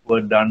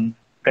 were done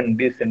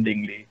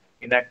condescendingly,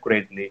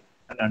 inaccurately,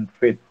 and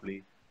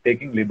unfaithfully,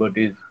 taking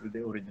liberties with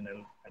the original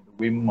at the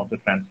whim of the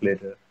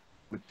translator,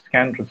 with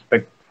scant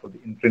respect for the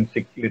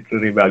intrinsic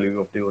literary value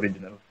of the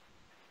original.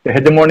 The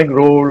hegemonic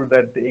role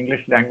that the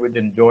English language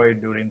enjoyed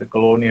during the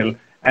colonial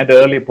and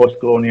early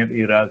post-colonial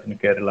eras in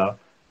Kerala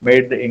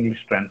made the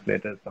English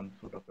translator some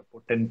sort of a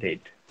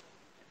potentate.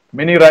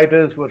 Many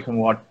writers were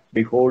somewhat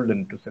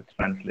beholden to such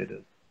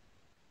translators.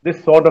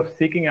 This sort of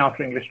seeking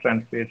after English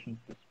translations,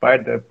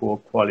 despite their poor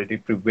quality,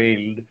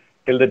 prevailed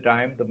till the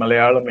time the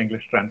Malayalam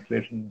English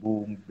translation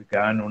boom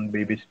began on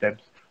baby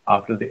steps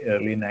after the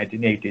early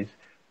 1980s,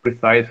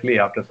 precisely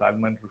after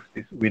Salman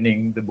Rushdie's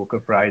winning the Booker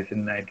Prize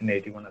in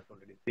 1981, as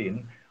already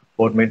seen,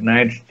 for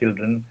Midnight's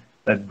Children,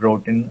 that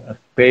brought in a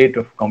spate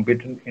of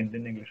competent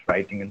Indian English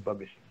writing and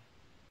publishing.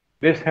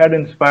 This had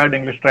inspired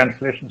English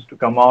translations to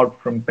come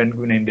out from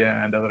Penguin India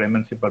and other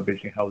MNC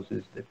publishing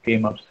houses that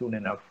came up soon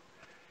enough.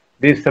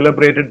 These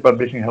celebrated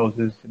publishing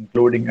houses,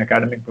 including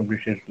academic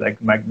publishers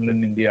like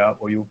Macmillan India,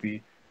 OUP,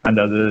 and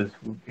others,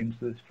 would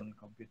insist on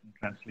competent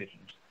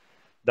translations.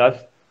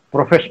 Thus,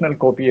 professional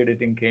copy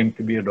editing came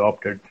to be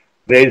adopted,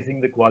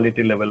 raising the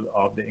quality level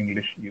of the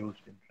English used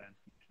in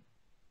translation.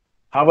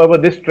 However,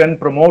 this trend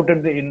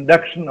promoted the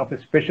induction of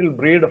a special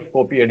breed of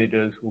copy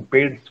editors who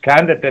paid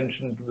scant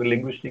attention to the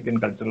linguistic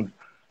and cultural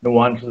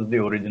nuances of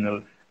the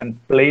original and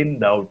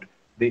planed out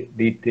the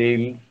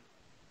details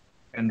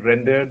and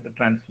rendered the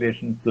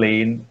translation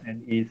plain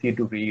and easy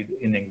to read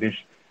in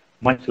English,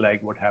 much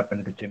like what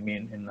happened to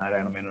Chemin in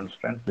Narayana Menon's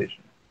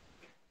translation.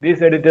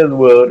 These editors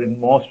were, in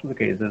most of the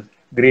cases,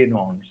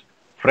 greenhorns,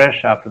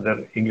 fresh after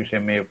their English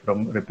MA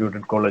from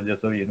reputed colleges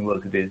or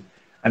universities,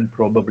 and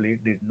probably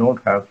did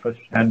not have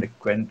first-hand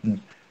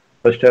acquaintance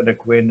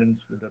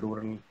with the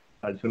rural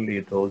cultural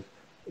ethos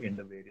in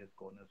the various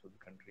corners of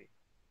the country.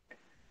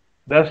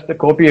 Thus, the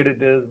copy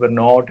editors were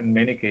not, in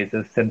many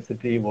cases,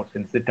 sensitive or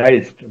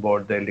sensitized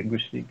about their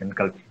linguistic and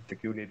cultural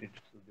peculiarities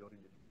of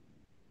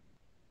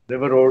the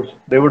original.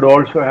 They would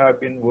also have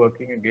been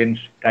working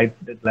against tight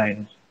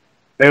deadlines.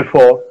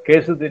 Therefore,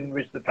 cases in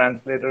which the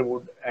translator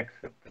would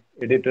accept the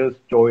editor's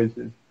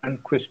choices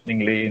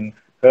unquestioningly in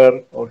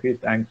her or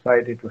his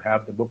anxiety to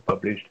have the book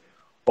published,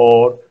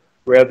 or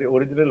where the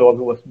original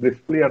author was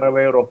blissfully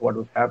unaware of what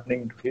was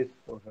happening to his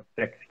or her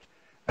text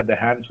at the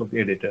hands of the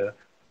editor,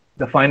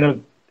 the final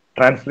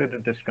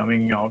translated text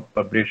coming out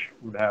published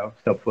would have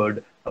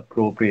suffered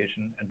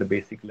appropriation at the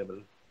basic level.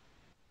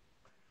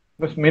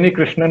 Ms. Mini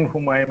Krishnan,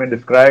 whom I may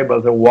describe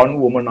as a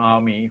one-woman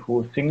army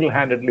who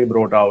single-handedly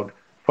brought out,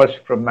 first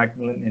from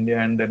Macmillan India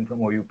and then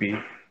from OUP,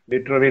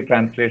 literary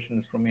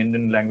translations from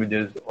Indian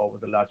languages over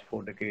the last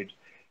 4 decades,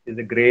 is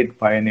a great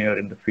pioneer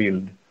in the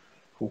field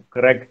who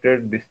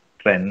corrected this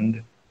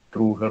trend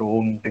through her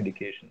own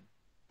dedication.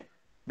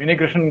 Mini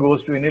Krishnan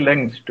goes to any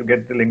lengths to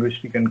get the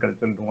linguistic and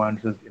cultural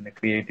nuances in a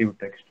creative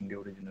text in the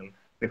original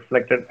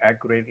reflected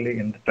accurately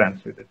in the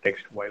translated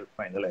text while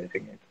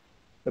finalizing it.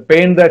 The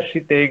pain that she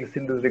takes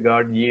in this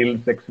regard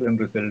yields excellent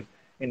results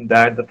in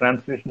that the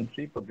translations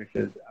she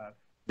publishes are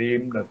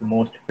deemed as the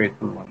most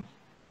faithful ones.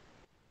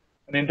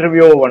 An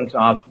interviewer once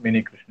asked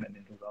Mini Krishnan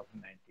in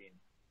 2019,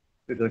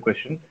 this is a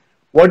question,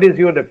 what is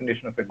your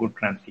definition of a good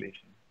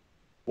translation?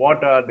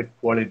 What are the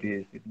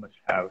qualities it must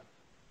have?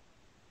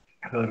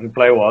 Her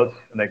reply was,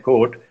 and I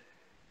quote,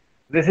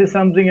 this is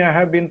something I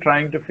have been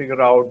trying to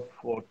figure out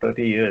for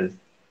 30 years.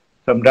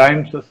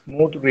 Sometimes a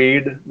smooth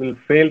read will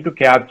fail to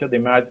capture the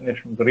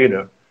imagination of the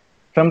reader.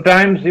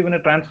 Sometimes even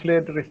a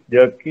translator is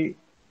jerky.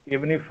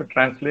 Even if a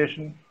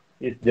translation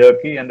is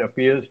jerky and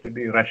appears to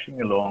be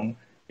rushing along,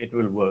 it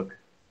will work.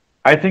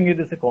 I think it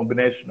is a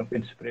combination of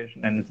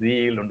inspiration and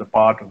zeal on the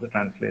part of the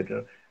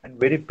translator and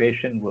very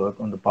patient work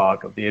on the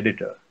part of the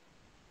editor.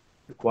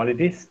 The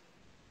qualities?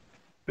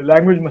 The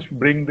language must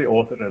bring the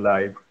author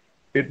alive.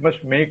 It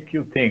must make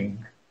you think.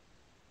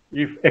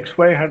 If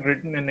XY had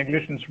written in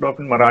English instead of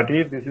in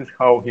Marathi, this is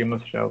how he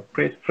must have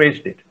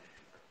phrased it.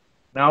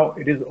 Now,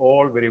 it is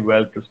all very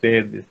well to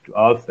say this to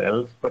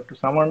ourselves, but to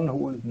someone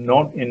who is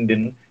not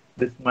Indian,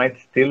 this might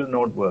still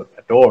not work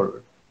at all.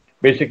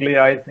 Basically,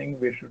 I think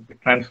we should be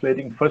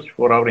translating first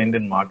for our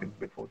Indian market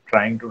before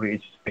trying to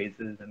reach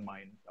spaces and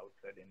minds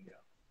outside India.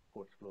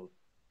 Quotes close.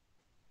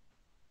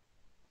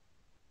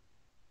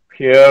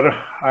 Here,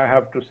 I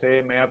have to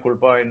say mea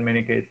culpa in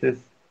many cases.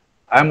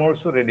 I'm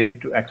also ready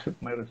to accept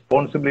my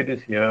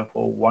responsibilities here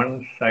for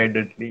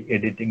one-sidedly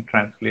editing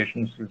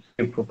translations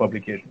received for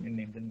publication in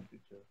Indian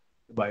literature,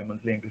 the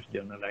bi-monthly English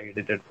journal I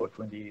edited for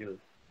 20 years.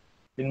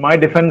 In my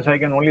defense, I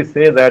can only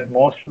say that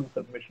most of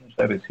the submissions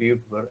I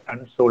received were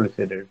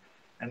unsolicited,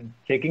 and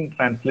checking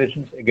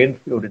translations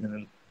against the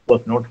original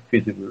was not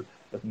feasible,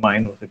 as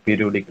mine was a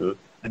periodical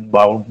and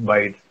bound by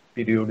its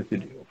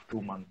periodicity of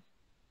 2 months.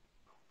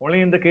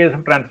 Only in the case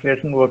of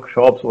translation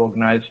workshops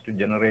organized to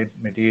generate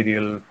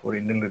material for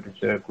Indian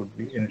literature could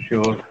we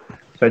ensure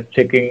such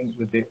checking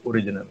with the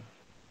original.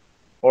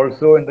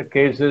 Also, in the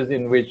cases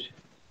in which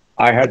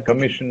I had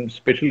commissioned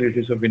special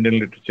issues of Indian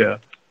literature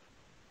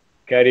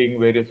carrying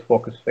various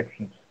focus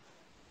sections,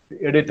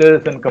 the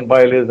editors and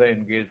compilers I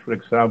engaged, for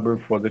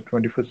example, for the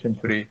 21st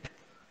century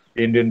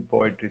Indian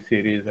poetry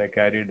series I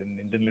carried in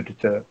Indian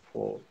literature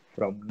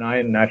from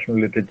 9 national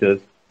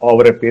literatures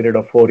over a period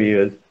of 4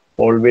 years,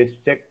 always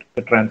checked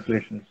the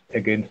translations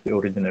against the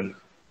originals.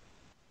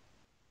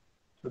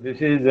 So this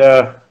is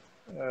a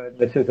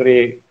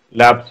necessary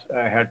lapse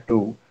I have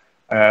to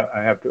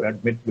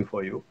admit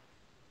before you.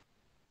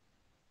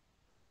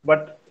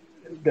 But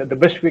the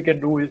best we can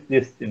do is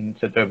this in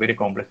such a very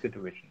complex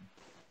situation.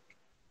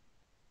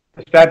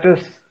 The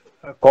status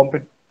a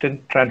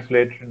competent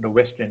translator in the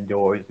West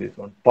enjoys is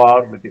on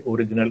par with the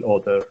original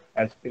author,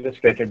 as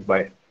illustrated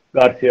by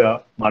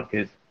Garcia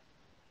Marquez,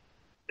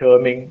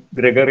 terming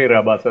Gregory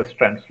Rabasa's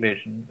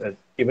translation as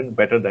even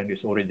better than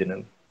his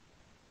original.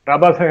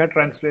 Rabasa had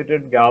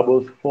translated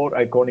Gabo's 4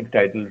 iconic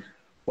titles,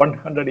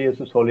 100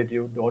 Years of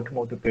Solitude, The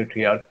Automotive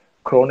Patriarch,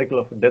 Chronicle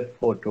of a Death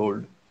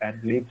Foretold,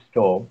 and Leaf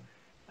Storm,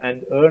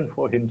 and earned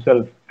for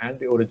himself and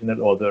the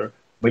original author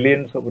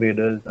millions of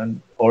readers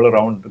and all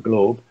around the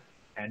globe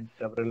and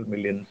several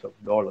millions of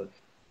dollars.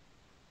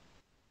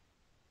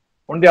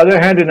 On the other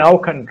hand, in our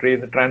country,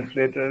 the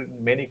translator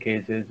in many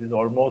cases is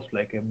almost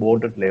like a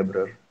bonded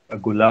laborer, a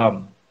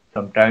gulam,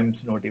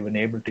 sometimes not even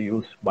able to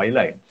use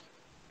bylines.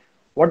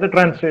 What the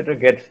translator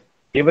gets,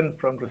 even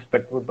from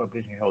respectable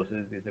publishing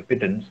houses, is a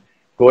pittance,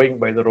 going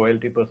by the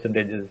royalty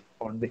percentages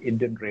on the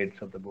Indian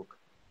rates of the book.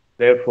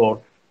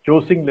 Therefore,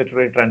 choosing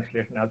literary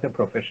translation as a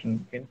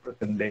profession in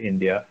present-day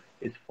India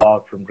is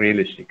far from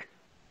realistic.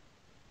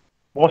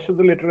 Most of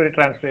the literary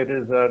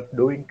translators are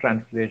doing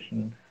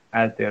translation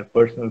as their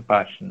personal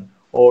passion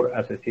or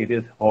as a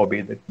serious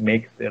hobby that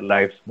makes their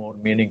lives more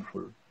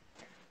meaningful.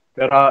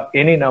 There are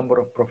any number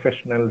of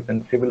professionals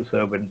and civil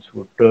servants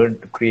who turn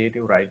to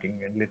creative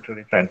writing and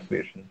literary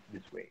translation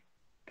this way.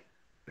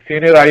 The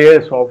senior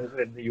IAS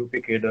officer in the UP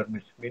cadre,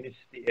 Ms.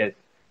 Ministry S.,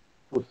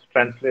 whose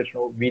translation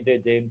of V.J.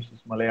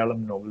 James's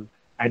Malayalam novel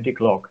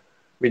Anti-Clock,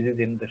 which is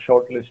in the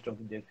shortlist of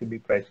the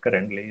JCB Prize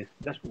currently, is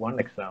just one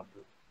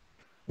example.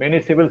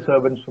 Many civil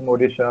servants from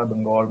Odisha,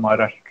 Bengal,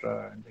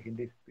 Maharashtra, and the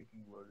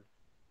Hindi-speaking world,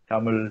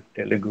 Tamil,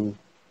 Telugu,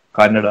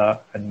 Kannada,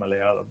 and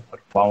Malayalam are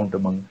found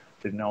among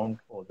renowned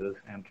authors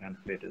and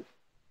translators.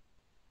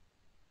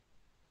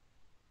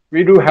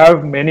 We do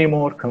have many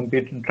more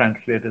competent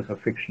translators of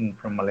fiction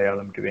from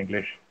Malayalam to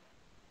English.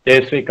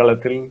 Jayasri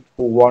Kalathil,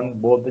 who won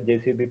both the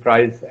JCB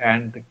Prize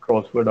and the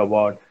Crossword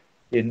Award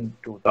in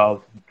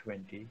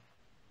 2020.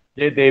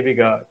 J.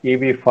 Deviga,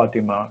 E.V.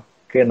 Fatima,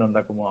 K.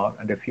 Nandakumar,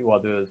 and a few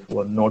others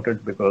were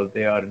noted because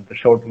they are in the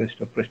short list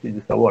of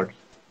prestigious awards.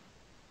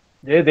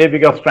 J.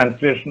 Deviga's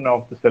translation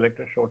of the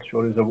selected short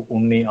stories of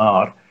Unni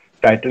R.,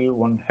 titled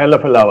One Hell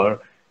of a Lover,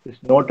 is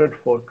noted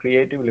for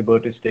creative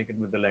liberties taken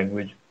with the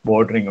language,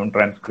 bordering on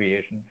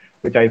transcreation,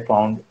 which I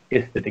found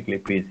aesthetically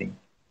pleasing.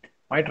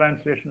 My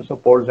translations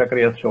of Paul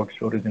Zacharias' short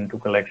stories into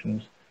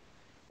collections,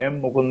 M.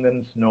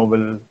 Mukundan's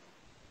novel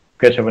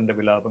Keshavante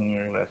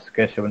Vilapangal as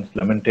Keshavan's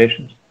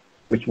Lamentations,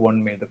 which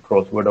won me the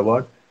Crossword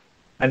Award,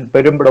 and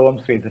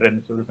Perumbadavam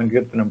Sridharan, Suru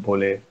Sankirtanam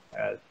Pole,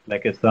 as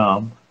like a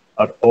psalm,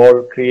 are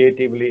all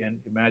creatively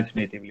and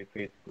imaginatively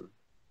faithful.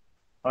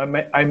 I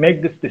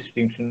make this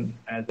distinction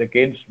as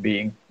against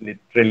being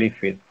literally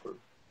faithful.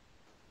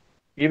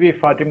 E.V.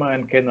 Fatima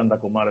and K.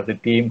 Nandakumar as a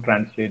team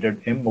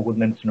translated M.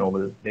 Mukundan's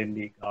novel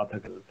Delhi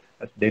Gathagal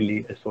as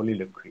Delhi, a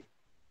soliloquy.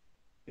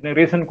 In a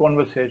recent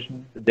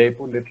conversation, the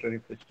Jaipur Literary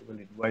Festival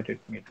invited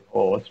me to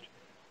host.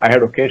 I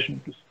had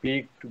occasion to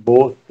speak to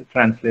both the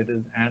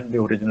translators and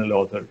the original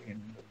author in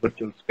the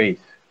virtual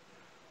space.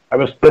 I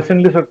was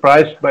pleasantly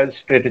surprised by the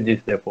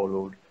strategies they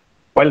followed.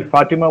 While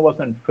Fatima was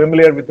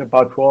unfamiliar with the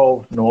patois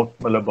of North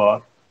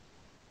Malabar,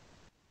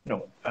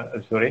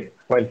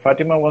 while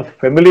Fatima was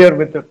familiar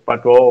with the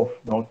patois of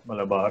North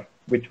Malabar,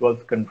 which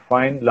was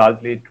confined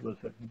largely to a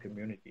certain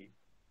community,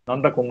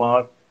 Nanda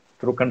Kumar,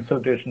 through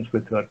consultations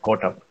with her,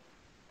 caught up.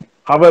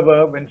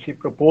 However, when she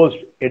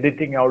proposed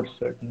editing out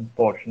certain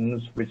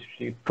portions which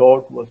she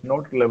thought was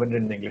not relevant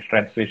in the English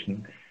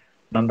translation,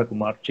 Nanda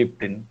Kumar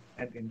chipped in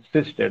and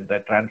insisted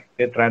that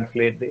they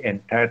translate the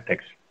entire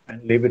text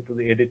and leave it to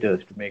the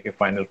editors to make a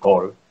final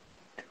call.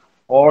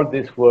 All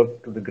this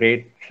worked to the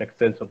great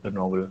success of the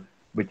novel,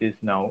 which is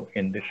now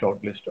in the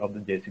shortlist of the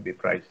JCB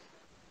Prize.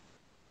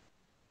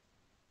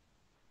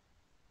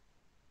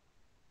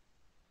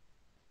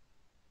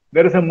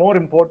 There is a more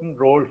important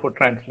role for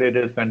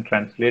translators and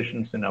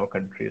translations in our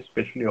country,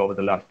 especially over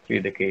the last 3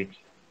 decades.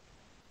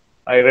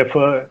 I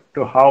refer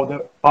to how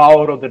the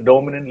power of the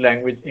dominant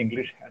language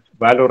English has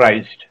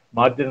valorized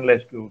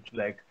marginalized groups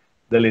like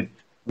Dalits,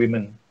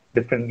 women,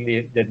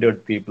 differently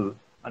gendered people,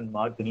 and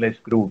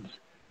marginalized groups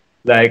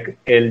like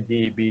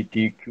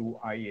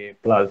LGBTQIA+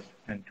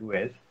 and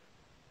 2S.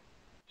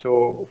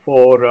 So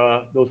for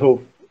those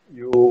of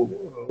you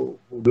who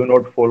do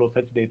not follow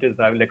such details,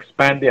 I will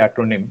expand the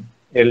acronym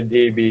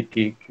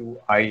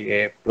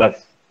LGBTQIA+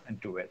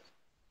 and 2S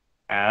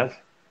as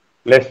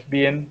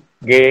lesbian,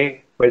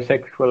 gay,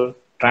 bisexual,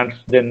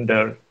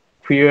 transgender,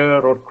 queer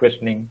or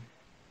questioning,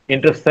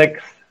 intersex,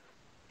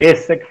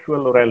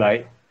 asexual or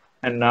ally,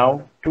 and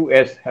now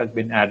 2S has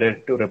been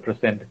added to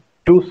represent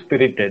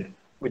two-spirited,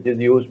 which is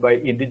used by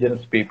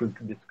indigenous people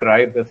to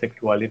describe their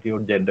sexuality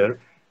or gender,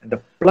 and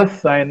the plus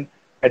sign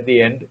at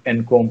the end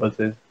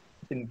encompasses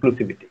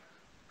inclusivity.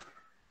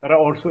 There are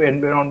also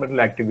environmental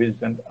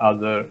activists and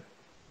others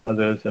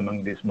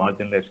among these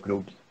marginalized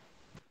groups.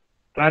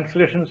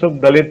 Translations of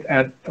Dalit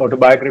and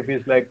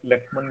autobiographies like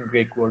Lakshman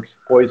Gaikwad's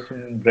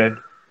Poison Bread,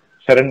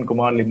 Sharan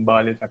Kumar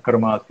Limbali's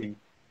Akramasi,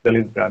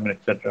 Dalit Brahmin,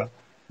 etc.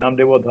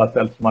 Namdev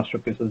Dhasal's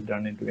masterpieces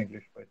done into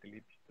English by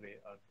Dilip Chittre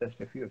are just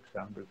a few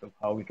examples of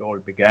how it all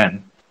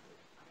began.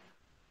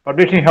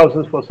 Publishing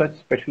houses for such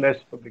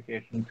specialized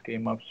publications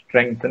came up,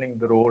 strengthening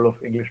the role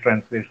of English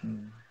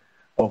translation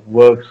of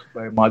works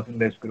by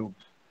marginalized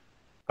groups.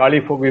 Kali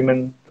for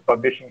Women, the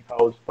publishing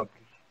house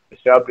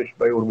established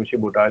by Urvashi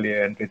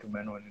Bhutalia and Ritu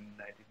Menon in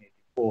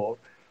 1984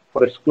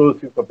 for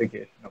exclusive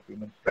publication of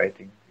women's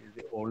writing, is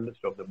the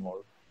oldest of them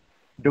all.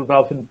 In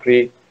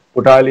 2003,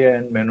 Bhutalia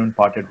and Menon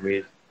parted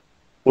ways.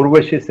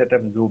 Urvashi set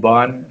up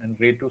Zuban and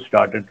Ritu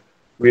started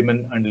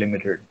Women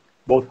Unlimited.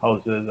 Both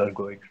houses are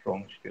going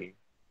strong still.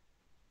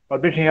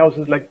 Publishing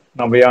houses like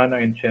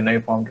Navayana in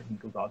Chennai, founded in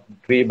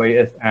 2003 by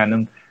S.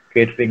 Anand,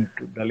 catering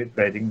to Dalit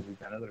writings, is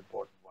another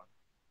important one.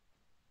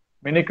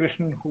 Mini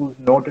Krishnan, whose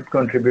noted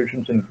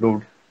contributions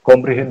include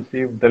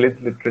comprehensive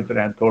Dalit literature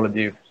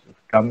anthology of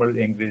Tamil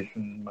English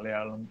and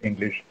Malayalam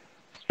English,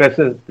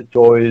 stresses the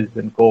choice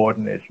and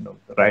coordination of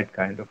the right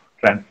kind of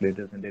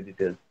translators and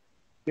editors.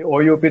 The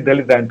OUP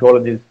Dalit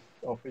anthologies,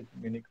 of which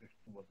Mini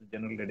Krishnan was the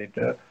general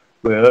editor,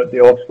 were the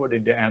Oxford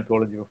India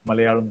Anthology of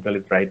Malayalam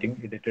Dalit Writing,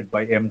 edited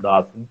by M.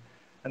 Dasan,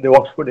 and the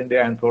Oxford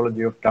India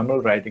Anthology of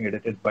Tamil Writing,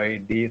 edited by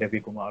D.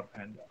 Ravi Kumar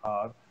and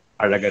R.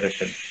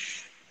 Alagarasan.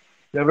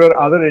 There were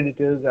other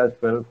editors as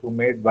well who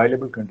made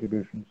valuable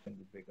contributions in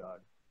this regard.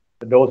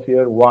 The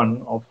dossier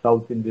 1 of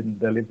South Indian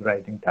Dalit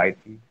Writing,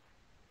 titled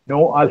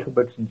No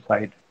Alphabets in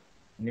Sight,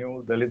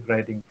 New Dalit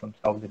Writing from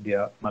South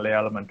India,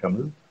 Malayalam and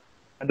Tamil,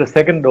 and the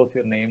second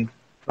dossier named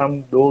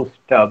From Those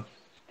Tubs,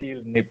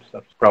 Steel Nips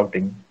Are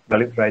Sprouting,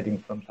 Dalit Writing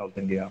from South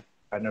India,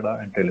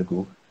 Kannada and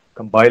Telugu,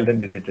 compiled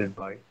and edited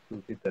by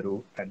Susi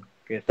Tharu and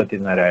K.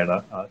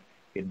 Satyanarayana, are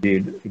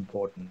indeed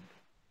important.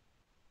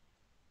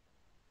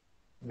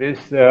 This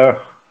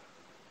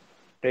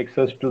takes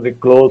us to the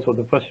close of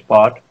the first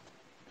part.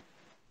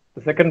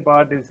 The second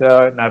part is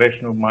a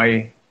narration of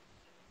my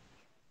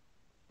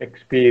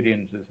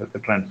experiences as a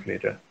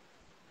translator.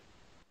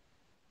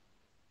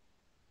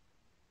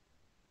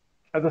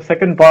 As the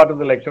second part of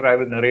the lecture, I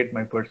will narrate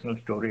my personal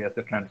story as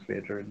a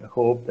translator in the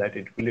hope that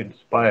it will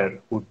inspire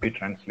would-be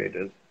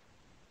translators.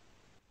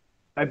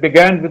 I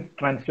began with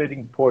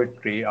translating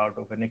poetry out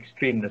of an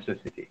extreme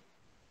necessity.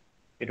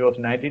 It was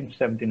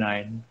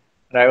 1979,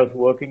 and I was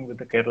working with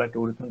the Kerala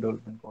Tourism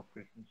Development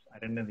Corporation's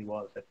Aranya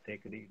Nivas at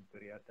Tekadi in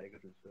Periyar Tiger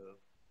Reserve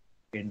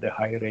in the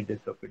high ranges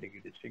of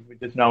Idiki district,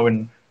 which is now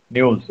in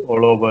news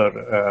all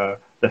over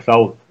the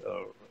south,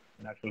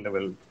 national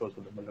level, because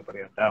of the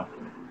Mullaperiyar Dam.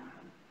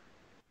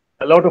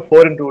 A lot of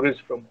foreign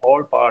tourists from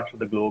all parts of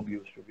the globe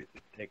used to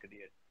visit take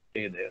a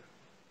day there.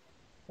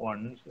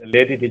 Once, a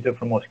lady teacher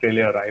from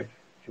Australia arrived.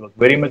 She was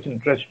very much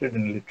interested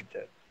in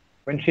literature.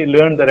 When she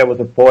learned that I was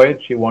a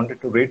poet, she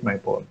wanted to read my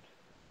poems.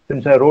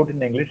 Since I wrote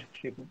in English,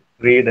 she could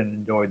read and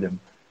enjoy them.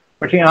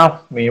 But she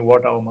asked me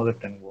what our mother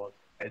tongue was.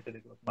 I said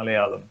it was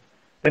Malayalam.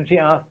 Then she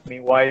asked me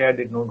why I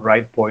did not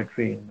write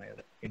poetry in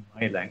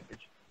my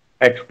language.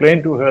 I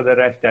explained to her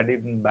that I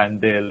studied in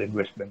Bandel in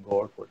West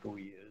Bengal for 2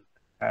 years.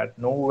 I had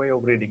no way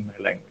of reading my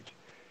language.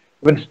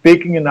 When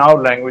speaking in our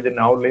language in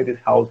Our Lady's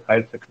House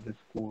Higher Secondary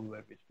School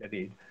where we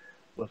studied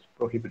was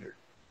prohibited.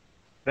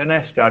 Then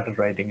I started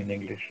writing in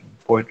English and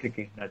poetry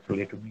came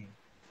naturally to me.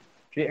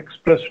 She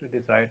expressed a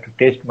desire to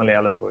taste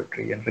Malayalam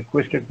poetry and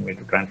requested me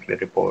to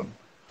translate a poem.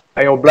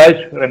 I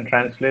obliged her and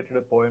translated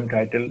a poem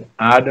titled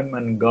Adam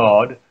and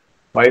God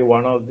by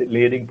one of the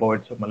leading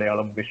poets of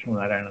Malayalam, Vishnu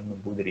Narayanan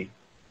Nambudiri.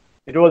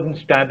 It was in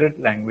standard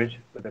language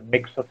with a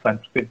mix of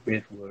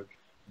Sanskrit-based words.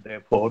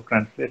 Therefore,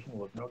 translation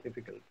was not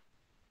difficult.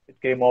 It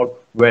came out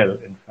well,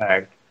 in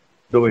fact,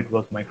 though it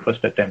was my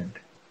first attempt.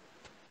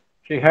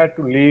 She had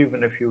to leave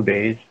in a few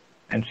days,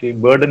 and she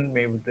burdened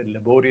me with the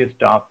laborious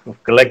task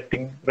of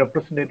collecting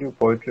representative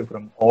poetry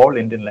from all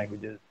Indian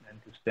languages and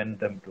to send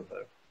them to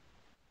her.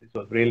 This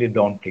was really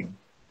daunting.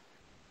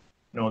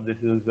 This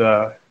is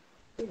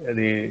in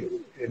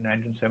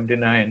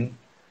 1979.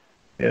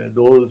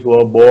 Those who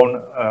were born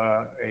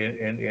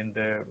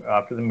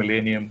after the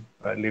millennium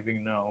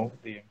living now,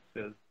 the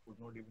youngsters would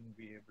not even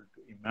be able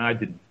to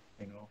imagine.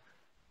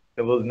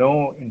 There was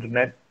no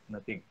internet,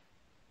 nothing.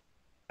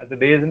 As the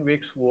days and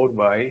weeks wore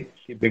by,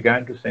 she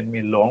began to send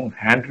me long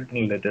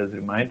handwritten letters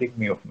reminding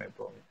me of my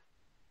poems.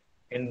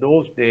 In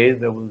those days,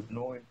 there was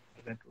no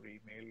internet or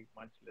email,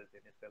 much less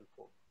any cell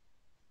phone.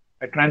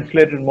 I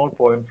translated more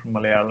poems from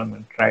Malayalam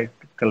and tried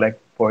to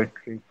collect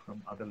poetry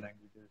from other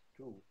languages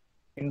too.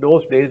 In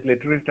those days,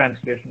 literary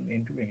translation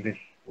into English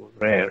was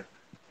rare,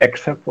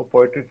 except for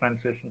poetry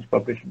translations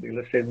published in the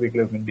Illustrated Weekly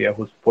of India,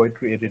 whose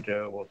poetry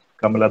editor was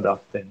Kamala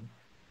Das then.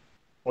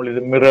 Only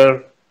the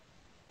Mirror,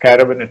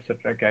 Caravan,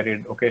 etc.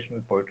 carried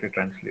occasional poetry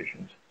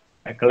translations.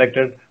 I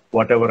collected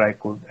whatever I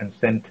could and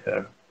sent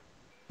her.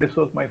 This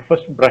was my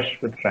first brush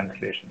with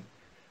translation.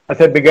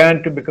 As I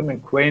began to become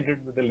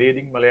acquainted with the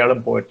leading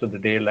Malayalam poets of the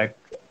day like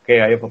K.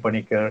 Ayyappa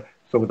Panikar,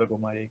 Sugata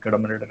Kumari,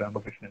 Kadamanitta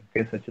Ramakrishnan,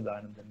 K.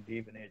 Sachidanandan,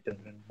 D.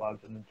 Vinayachandran,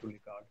 Balchandran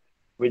Chulikad,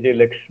 Vijay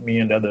Lakshmi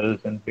and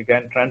others, and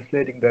began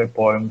translating their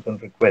poems on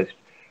request,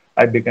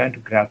 I began to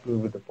grapple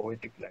with the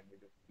poetic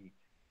language of each.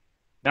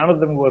 None of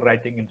them were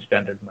writing in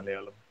standard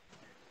Malayalam.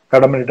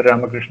 Kadamanitta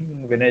Ramakrishnan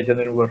and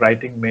Vinayachandran were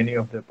writing many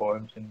of their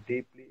poems in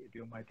deeply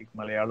idiomatic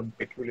Malayalam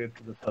peculiar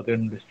to the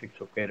southern districts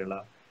of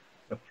Kerala,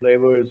 the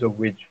flavors of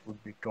which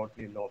would be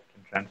totally lost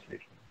in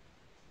translation.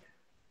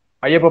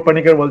 Ayyappa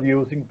Panikar was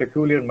using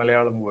peculiar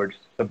Malayalam words,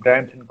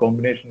 sometimes in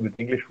combination with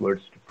English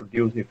words, to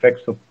produce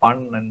effects of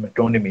pun and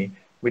metonymy,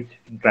 which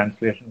in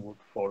translation would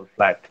fall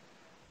flat.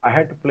 I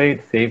had to play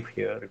it safe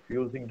here,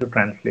 refusing to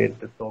translate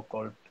the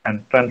so-called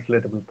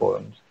untranslatable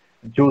poems,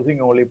 and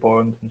choosing only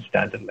poems in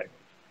standard language.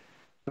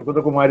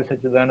 Sugata Kumari,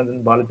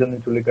 Sachidanandan,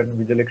 Balchandran Chulikad, and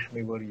Vijay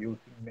Lakshmi were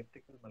using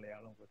metrical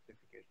Malayalam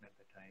versification at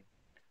the time,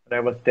 and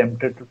I was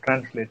tempted to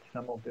translate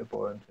some of their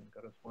poems in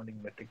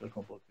corresponding metrical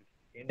composition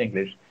in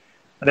English,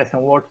 and I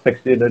somewhat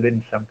succeeded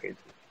in some cases.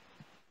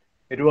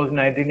 It was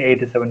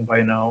 1987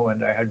 by now,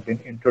 and I had been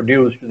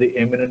introduced to the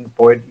eminent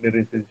poet,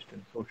 lyricist,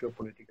 and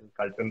socio-political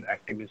cultural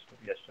activist of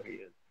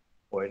yesteryears,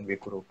 O.N.V.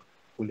 Kuruk,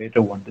 who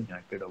later won the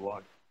Jnanpith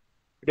Award.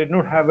 He did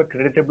not have a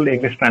creditable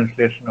English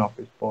translation of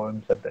his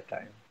poems at the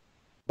time.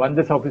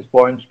 Bunches of his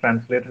poems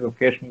translated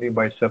occasionally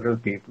by several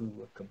people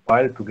were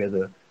compiled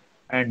together,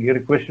 and he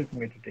requested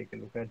me to take a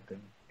look at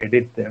them,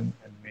 edit them,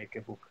 and make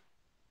a book.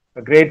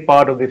 A great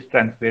part of these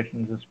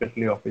translations,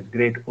 especially of his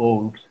great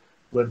odes,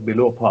 were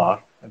below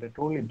par, and I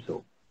told him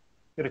so.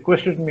 He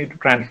requested me to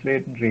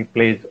translate and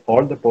replace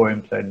all the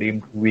poems I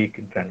deemed weak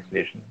in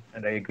translation,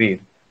 and I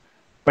agreed.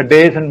 But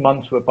days and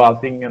months were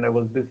passing, and I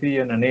was busy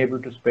and unable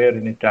to spare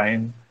any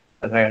time,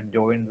 as I had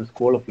joined the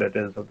School of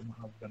Letters of the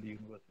Mahatma Gandhi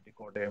University,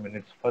 Kottayam, in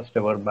its first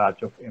ever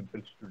batch of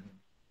MPhil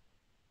students.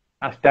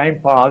 As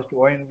time passed,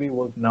 ONV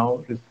was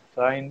now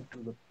resigned to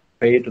the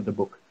fate of the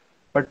book,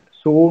 but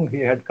soon he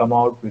had come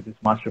out with his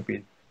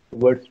masterpiece, the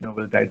words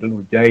novel titled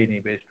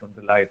Ujjaini, based on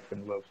the life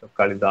and works of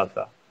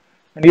Kalidasa,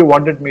 and he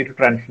wanted me to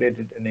translate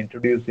it and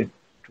introduce it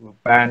to a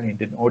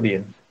pan-Indian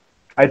audience.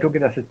 I took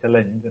it as a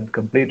challenge and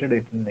completed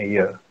it in a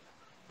year.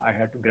 I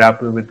had to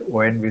grapple with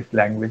ONV's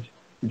language,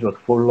 which was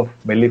full of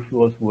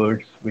mellifluous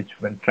words, which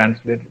when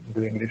translated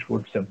into English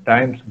would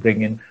sometimes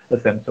bring in a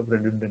sense of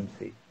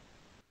redundancy.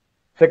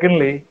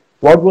 Secondly,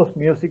 what was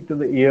music to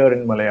the ear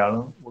in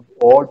Malayalam would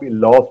all be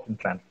lost in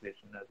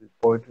translation, as his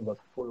poetry was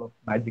full of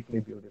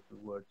magically beautiful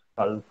words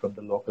culled from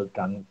the local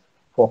tongues,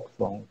 folk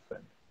songs,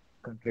 and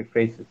country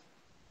phrases.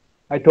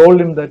 I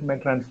told him that my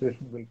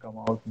translation will come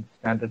out in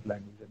standard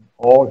language and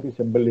all his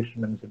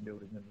embellishments in the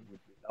original would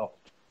be lost.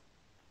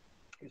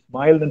 He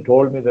smiled and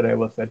told me that I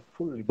was at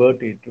full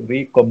liberty to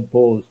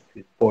recompose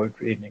his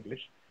poetry in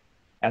English,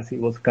 as he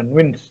was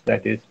convinced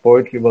that his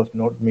poetry was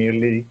not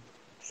merely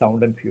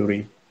sound and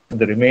fury, and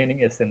the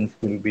remaining essence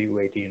will be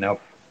weighty enough.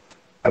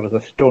 I was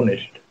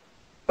astonished.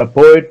 A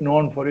poet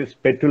known for his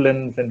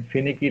petulance and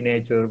finicky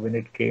nature when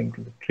it came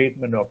to the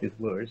treatment of his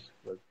verse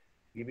was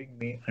giving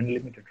me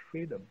unlimited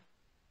freedom.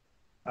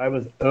 I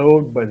was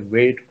awed by the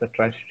weight of the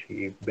trust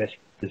he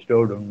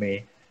bestowed on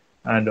me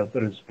and of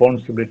the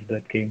responsibility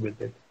that came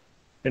with it.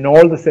 In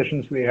all the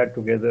sessions we had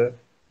together,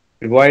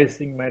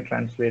 revising my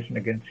translation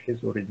against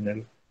his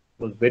original,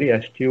 was very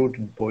astute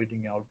in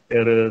pointing out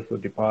errors or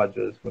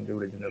departures from the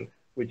original,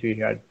 which he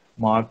had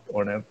marked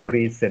on a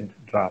pre-sent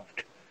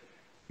draft.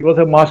 He was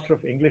a master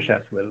of English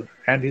as well,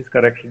 and his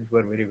corrections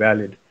were very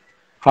valid.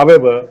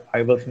 However,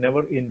 I was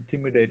never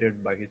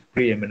intimidated by his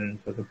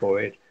preeminence as a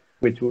poet,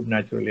 which would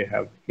naturally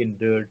have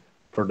hindered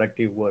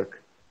productive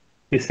work.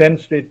 He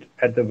sensed it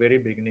at the very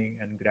beginning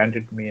and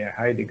granted me a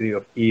high degree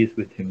of ease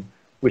with him,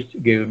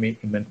 which gave me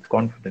immense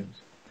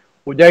confidence.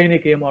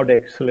 Ujjaini came out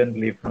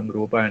excellently from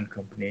Rupa and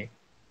Company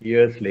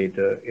years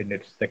later in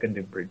its second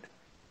imprint.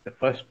 The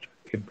first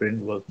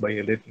imprint was by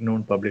a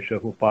little-known publisher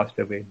who passed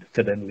away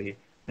suddenly,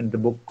 and the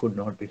book could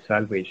not be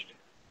salvaged.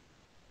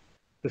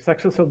 The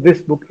success of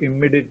this book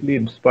immediately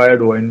inspired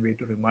ONV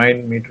to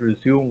remind me to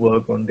resume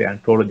work on the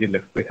anthology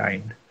left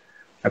behind.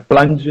 I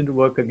plunged into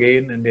work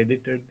again and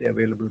edited the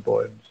available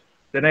poems.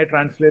 Then I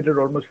translated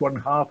almost one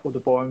half of the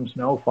poems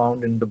now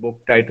found in the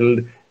book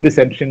titled This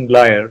Ancient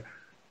Lyre,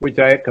 which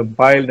I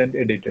compiled and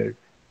edited,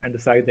 and the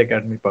Sahitya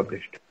Academy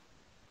published.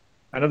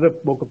 Another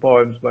book of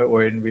poems by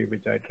ONV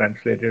which I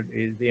translated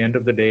is The End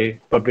of the Day,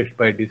 published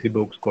by DC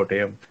Books,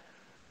 Kottayam.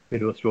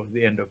 It was towards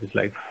the end of his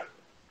life.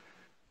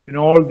 In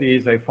all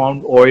these, I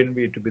found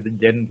ONV to be the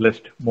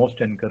gentlest,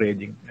 most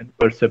encouraging, and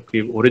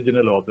perceptive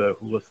original author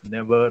who was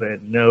never a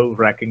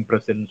nerve-wracking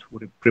presence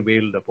who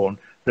prevailed upon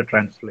the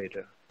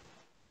translator.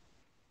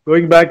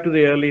 Going back to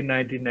the early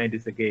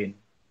 1990s again,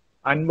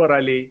 Anwar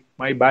Ali,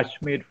 my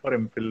batchmate for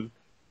MPhil,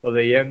 was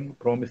a young,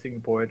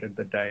 promising poet at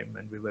the time,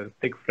 and we were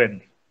thick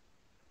friends.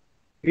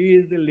 He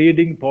is the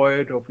leading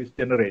poet of his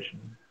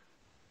generation.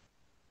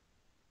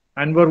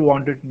 Anwar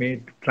wanted me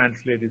to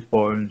translate his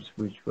poems,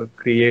 which were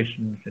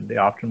creations in the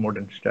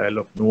after-modern style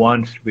of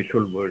nuanced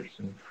visual words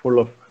and full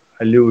of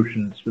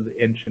allusions to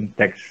the ancient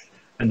texts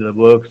and the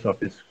works of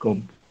his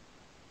comp.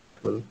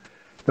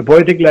 The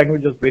poetic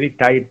language was very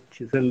tight,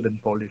 chiseled,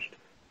 and polished.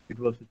 It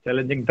was a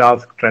challenging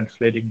task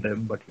translating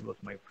them, but he was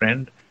my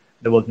friend.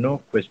 There was no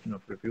question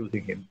of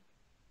refusing him.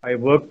 I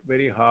worked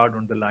very hard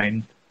on the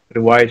lines,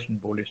 revised and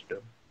polished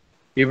them.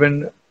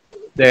 Even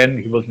then,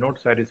 he was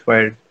not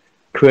satisfied,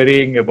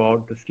 querying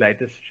about the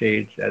slightest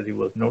shades, as he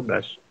was not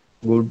as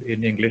good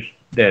in English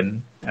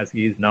then as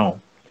he is now.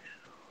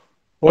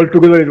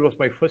 Altogether, it was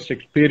my first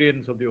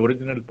experience of the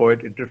original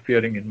poet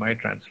interfering in my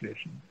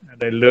translation,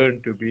 and I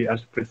learned to be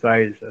as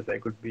precise as I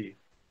could be.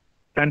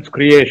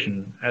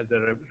 Transcreation, as the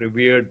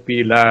revered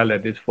P. Lal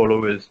and his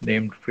followers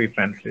named free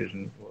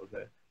translation, was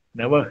a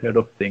never heard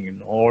of thing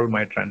in all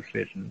my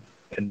translation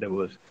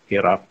endeavors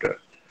hereafter.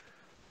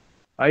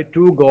 I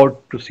too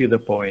got to see the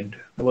point.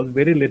 There was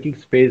very little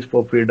space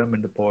for freedom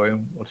in the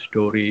poem or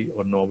story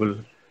or novel,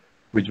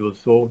 which was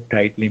so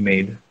tightly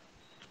made.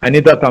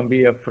 Anita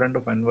Thambi, a friend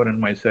of Anwar and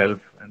myself,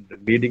 and the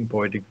leading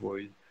poetic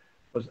voice,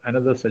 was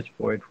another such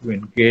poet who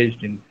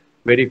engaged in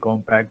very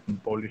compact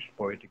and polished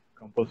poetic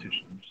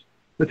compositions.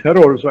 With her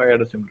also I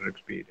had a similar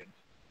experience.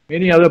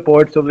 Many other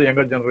poets of the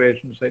younger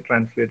generations I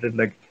translated,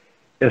 like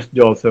S.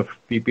 Joseph,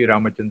 P.P.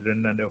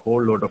 Ramachandran, and a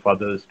whole lot of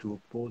others, to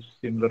pose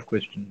similar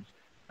questions,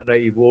 and I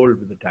evolved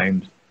with the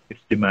times, its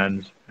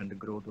demands, and the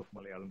growth of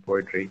Malayalam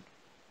poetry.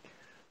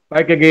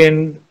 Back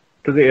again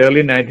to the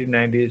early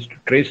 1990s to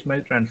trace my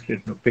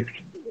translation of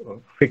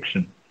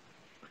fiction.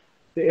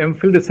 The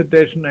MPhil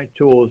dissertation I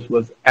chose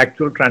was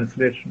actual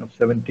translation of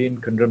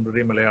 17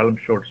 contemporary Malayalam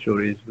short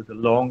stories with a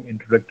long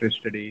introductory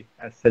study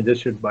as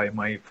suggested by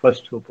my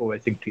first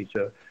supervising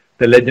teacher,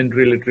 the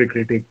legendary literary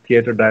critic,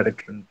 theatre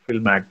director, and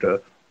film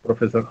actor,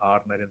 Professor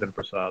R. Narendra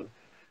Prasad,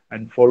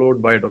 and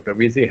followed by Dr.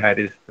 V.C.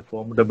 Harris, the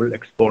formidable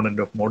exponent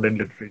of modern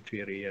literary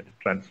theory and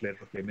translator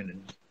of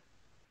eminence.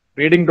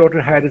 Reading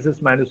Dr.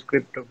 Harris's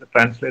manuscript of the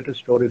translated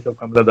stories of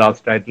Kamala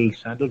Das titled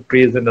Sandal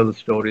Trees and Other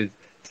Stories,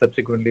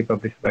 subsequently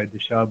published by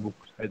Disha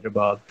Books,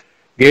 Hyderabad,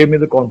 gave me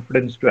the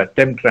confidence to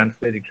attempt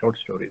translating short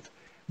stories.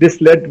 This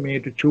led me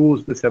to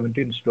choose the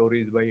 17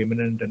 stories by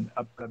eminent and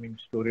upcoming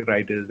story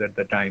writers at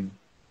the time.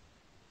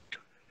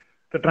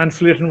 The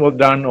translation was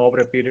done over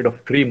a period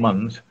of 3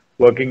 months,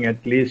 working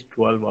at least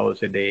 12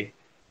 hours a day.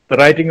 The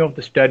writing of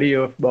the study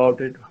of about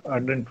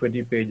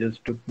 120 pages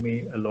took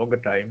me a longer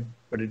time,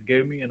 but it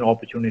gave me an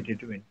opportunity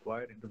to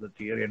inquire into the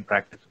theory and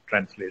practice of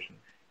translation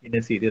in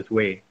a serious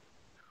way.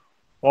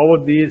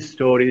 Over these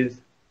stories,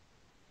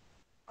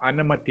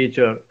 Anama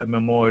Teacher, a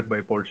memoir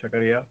by Paul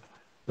Shakaria,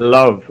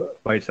 Love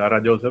by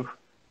Sarah Joseph,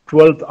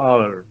 12th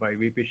Hour by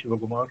V.P.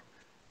 Shivakumar,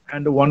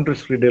 and The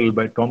Wondrous Riddle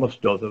by Thomas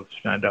Joseph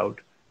stand out.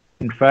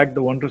 In fact,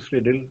 The Wondrous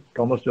Riddle,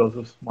 Thomas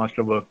Joseph's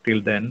masterwork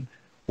till then,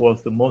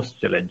 was the most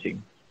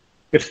challenging.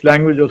 Its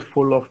language was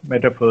full of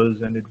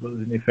metaphors, and it was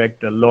in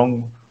effect a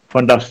long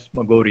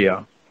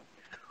phantasmagoria.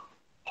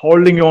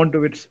 Holding on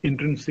to its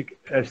intrinsic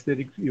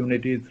aesthetic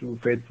unity through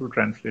faithful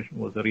translation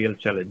was a real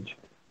challenge.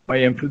 My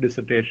MPhil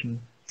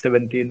dissertation,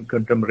 17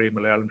 contemporary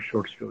Malayalam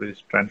short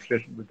stories,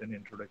 translation with an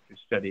introductory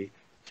study,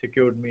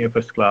 secured me a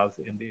first class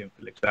in the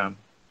MPhil exam.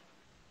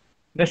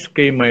 Next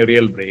came my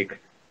real break.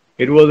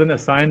 It was an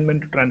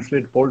assignment to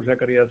translate Paul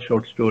Zacharias'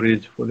 short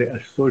stories for the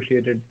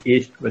Associated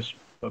East-West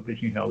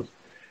Publishing House.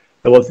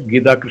 There was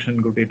Geeta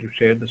Krishnankuti to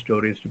share the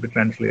stories to be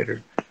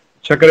translated.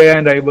 Zachariah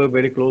and I were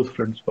very close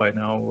friends by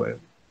now,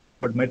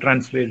 but my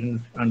translations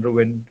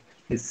underwent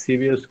his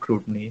severe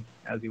scrutiny,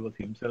 as he was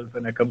himself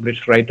an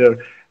accomplished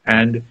writer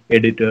and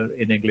editor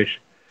in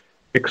English.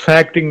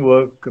 Exacting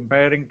work,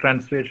 comparing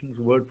translations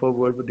word for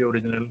word with the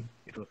original,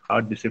 it was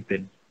hard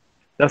discipline.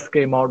 Thus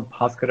came out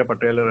Bhaskara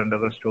Patelar and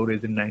Other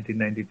Stories in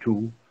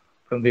 1992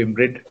 from the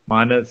imprint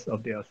Manas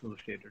of the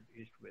Associated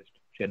East-West,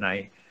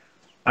 Chennai.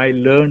 I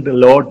learned a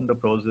lot in the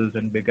process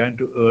and began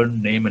to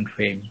earn name and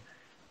fame.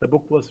 The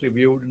book was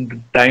reviewed in the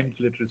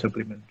Times Literary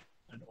Supplement,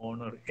 an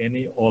honor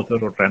any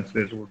author or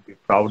translator would be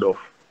proud of.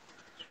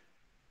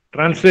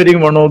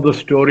 Translating one of the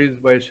stories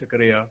by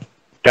Zachariah,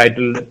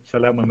 titled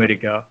Salam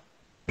America,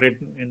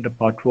 written in the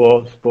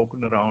patois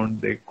spoken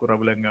around the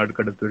Kuravalangad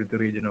Kadathurithu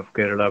region of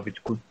Kerala,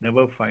 which could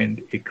never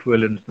find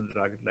equivalents in the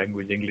target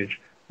language English,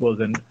 was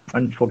an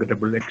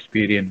unforgettable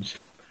experience.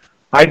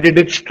 I did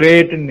it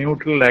straight in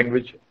neutral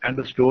language, and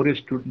the story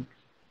stood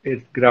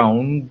its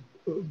ground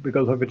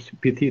because of its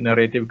pithy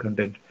narrative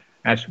content,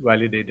 as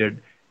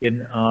validated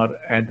in R.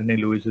 Anthony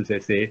Lewis's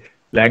essay,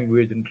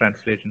 Language and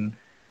Translation,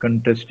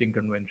 Contesting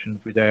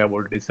Conventions, which I have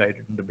already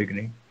cited in the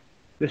beginning.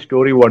 This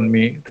story won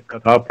me the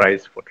Katha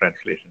Prize for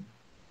Translation.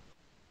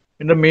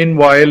 In the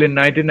meanwhile, in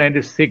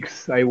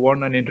 1996, I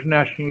won an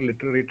International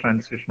Literary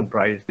Translation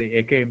Prize, the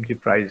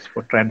AKMG Prize,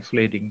 for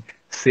translating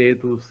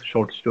Sethu's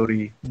short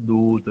story,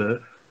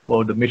 Dood,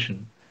 for the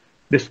mission.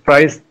 This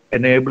prize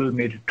enabled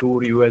me to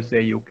tour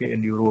USA, UK,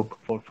 and Europe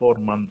for 4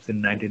 months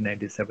in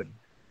 1997.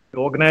 The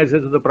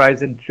organizers of the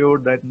prize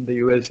ensured that in the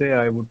USA,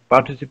 I would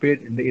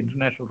participate in the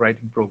International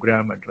Writing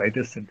Program at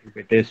Writers Center,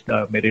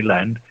 Bethesda,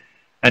 Maryland,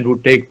 and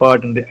would take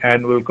part in the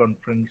annual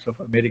conference of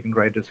American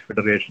Writers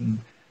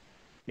Federation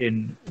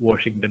in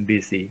Washington,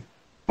 D.C.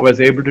 I was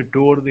able to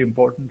tour the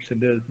important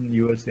centers in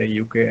USA,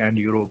 UK, and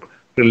Europe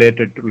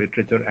related to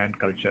literature and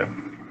culture.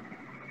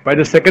 By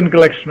the second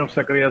collection of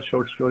Zacharias'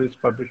 short stories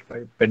published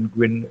by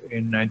Penguin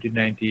in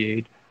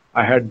 1998,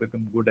 I had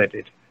become good at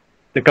it.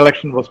 The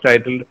collection was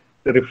titled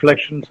The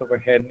Reflections of a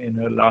Hen in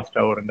Her Last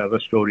Hour and Other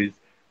Stories,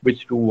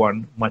 which too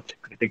won much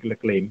critical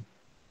acclaim.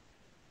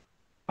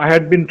 I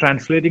had been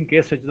translating K.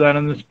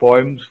 Sachidanandan's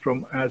poems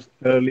from as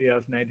early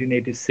as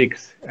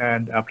 1986,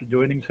 and after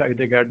joining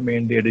Sahitya Academy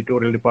in the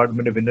editorial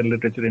department of Indian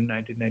literature in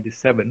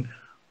 1997,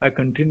 I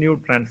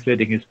continued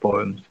translating his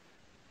poems.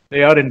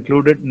 They are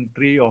included in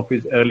 3 of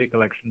his early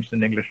collections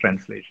in English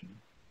translation.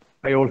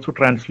 I also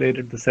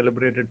translated the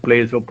celebrated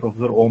plays of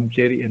Professor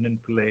Omcheri N.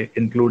 Pillai,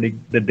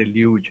 including The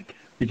Deluge,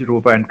 which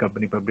Rupa and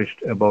Company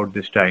published about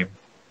this time.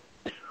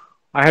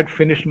 I had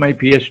finished my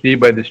PhD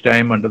by this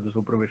time under the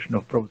supervision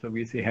of Professor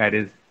V.C.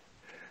 Harris,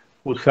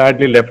 who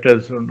sadly left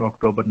us on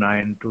October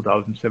 9,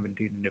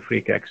 2017 in a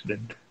freak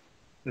accident.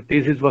 The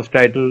thesis was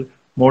titled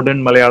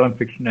Modern Malayalam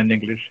Fiction and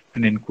English,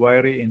 an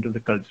inquiry into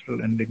the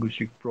cultural and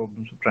linguistic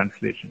problems of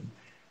translation.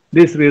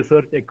 This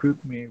research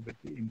equipped me with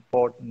the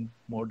important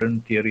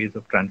modern theories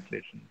of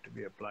translation to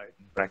be applied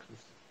in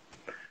praxis.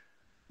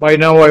 By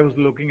now, I was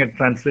looking at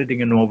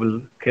translating a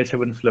novel,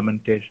 Keshavan's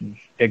Lamentations,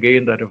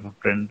 again that of a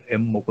friend,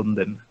 M.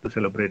 Mukundan, the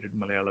celebrated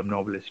Malayalam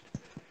novelist.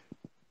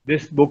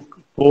 This book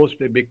posed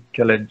a big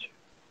challenge.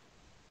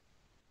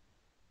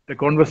 The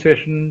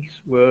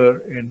conversations were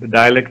in the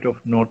dialect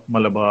of North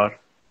Malabar,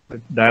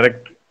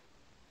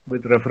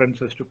 with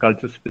references to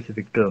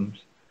culture-specific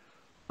terms.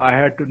 I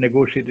had to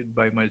negotiate it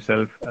by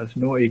myself, as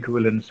no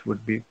equivalence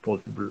would be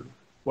possible.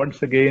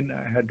 Once again,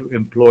 I had to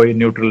employ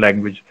neutral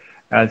language,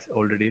 as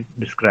already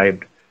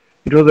described.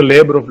 It was a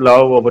labor of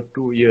love over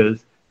 2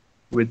 years,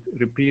 with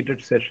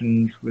repeated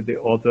sessions with the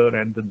author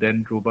and the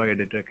then Rupa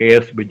editor,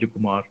 K.S.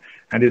 Bijukumar,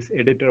 and his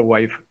editor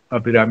wife,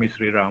 Abhirami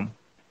Sriram,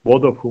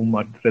 both of whom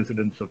are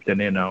residents of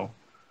Chennai now.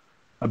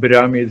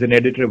 Abhirami is an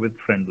editor with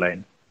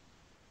Friendline.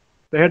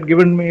 They had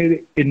given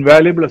me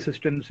invaluable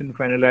assistance in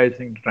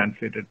finalizing the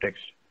translated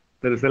text.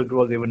 The result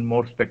was even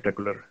more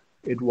spectacular.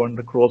 It won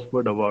the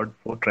Crossword Award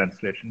for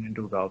translation in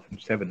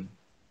 2007.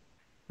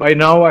 By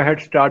now, I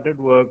had started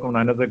work on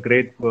another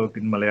great work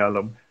in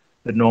Malayalam,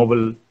 the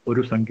novel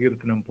Oru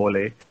Sankirthanam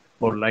Pole,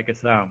 or Like a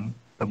Psalm,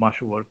 the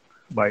master work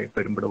by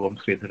Perumbadavam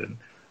Sridharan,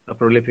 a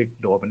prolific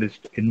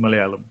novelist in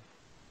Malayalam.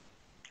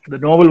 The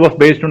novel was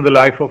based on the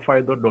life of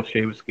Fyodor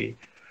Dostoevsky.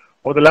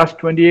 Over the last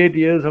 28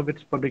 years of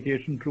its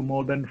publication, through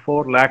more than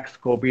 4 lakhs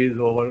copies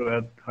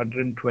over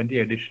 120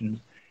 editions,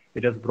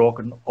 it has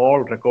broken all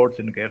records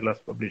in Kerala's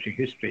publishing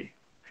history.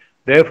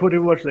 Therefore, it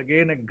was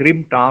again a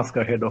grim task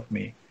ahead of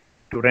me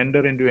to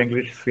render into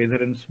English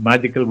Sridharan's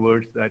magical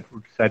words that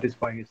would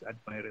satisfy his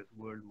admirers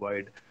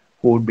worldwide,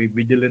 who would be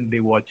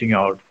vigilantly watching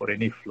out for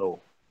any flaw.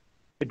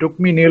 It took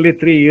me nearly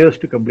 3 years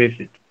to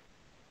complete it.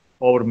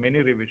 over many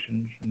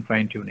revisions and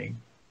fine-tuning.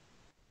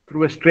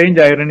 Through a strange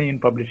irony in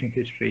publishing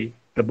history,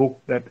 the book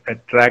that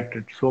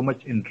attracted so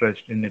much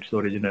interest in its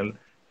original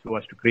so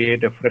as to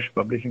create a fresh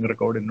publishing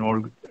record in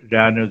all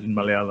genres in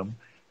Malayalam,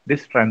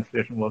 this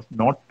translation was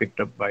not picked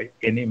up by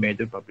any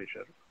major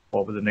publisher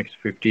over the next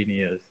 15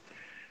 years.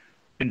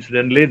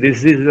 Incidentally,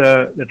 this is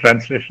the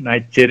translation I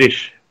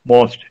cherish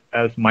most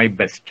as my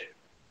best.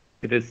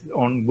 It is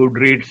on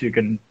Goodreads. You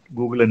can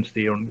Google and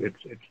see on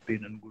it's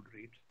been on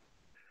Goodreads.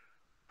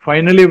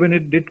 Finally, when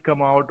it did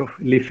come out of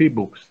Liffey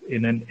Books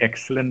in an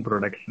excellent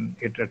production,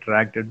 it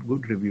attracted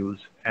good reviews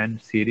and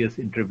serious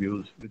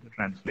interviews with the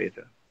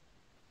translator.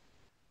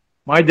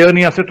 My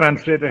journey as a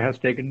translator has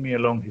taken me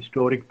along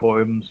historic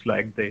poems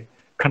like the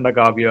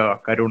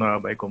Khandakavya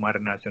Karuna by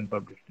Kumaranachan,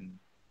 published in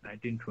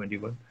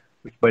 1921,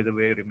 which by the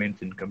way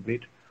remains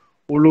incomplete.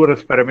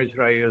 Ulluras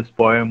Parameshwarayya's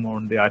poem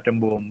on the atom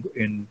bomb,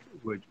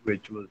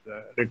 which was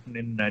written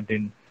in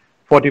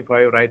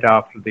 1945, right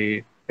after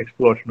the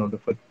explosion of the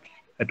first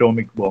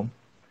atomic bomb,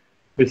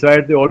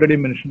 besides the already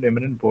mentioned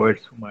eminent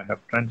poets whom I have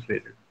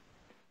translated.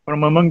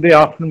 From among the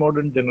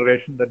after-modern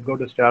generation that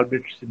got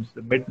established since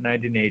the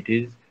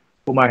mid-1980s,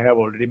 whom I have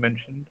already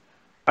mentioned,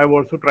 I have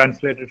also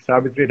translated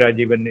Savitri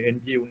Rajivan,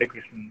 N.G.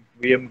 Unnikrishnan,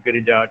 V.M.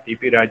 Girija,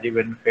 T.P.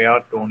 Rajivan,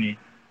 K.R. Tony,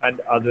 and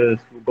others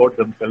who got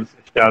themselves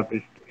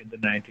established in the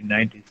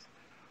 1990s.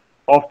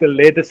 Of the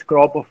latest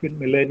crop of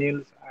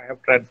millennials, I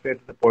have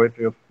translated the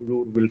poetry of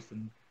Kurur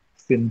Wilson,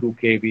 Sindhu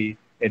K.V.,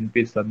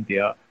 N.P.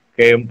 Sandhya,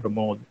 K.M.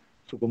 Pramod,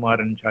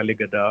 Sukumaran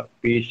Chaligada,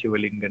 P.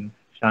 Shivalingan,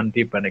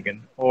 Shanti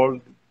Panagan. All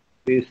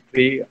these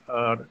three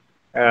are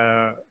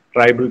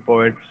tribal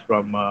poets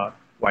from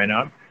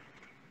Wayanad.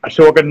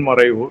 Ashokan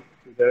Marayur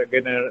is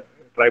again a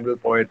tribal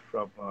poet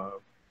from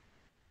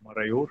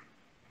Marayur.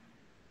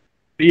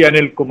 P.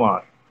 Anil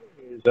Kumar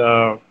is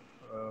a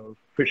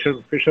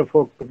fisher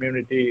folk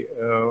community,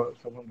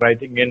 someone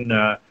writing in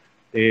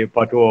the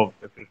patois of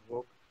the fisher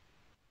folk.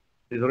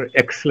 These are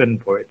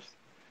excellent poets.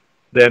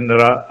 Then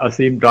there are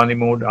Asim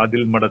Tanimod,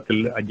 Adil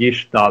Madatil,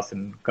 Ajish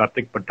Dasan,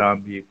 Karthik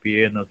Patambi,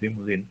 P.A.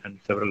 Nazimuddin, and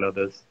several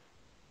others.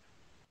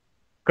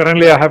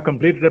 Currently, I have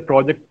completed a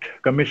project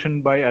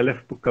commissioned by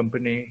Aleph Book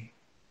Company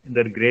in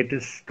their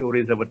Greatest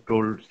Stories Ever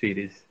Told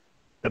series.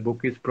 The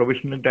book is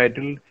provisionally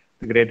titled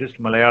The Greatest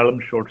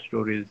Malayalam Short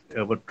Stories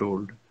Ever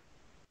Told,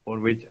 for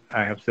which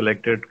I have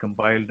selected,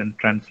 compiled, and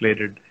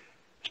translated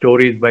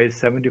stories by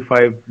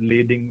 75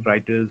 leading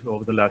writers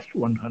over the last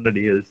 100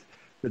 years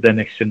with an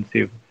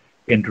extensive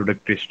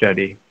introductory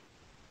study.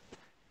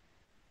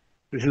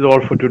 This is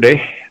all for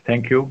today.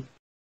 Thank you.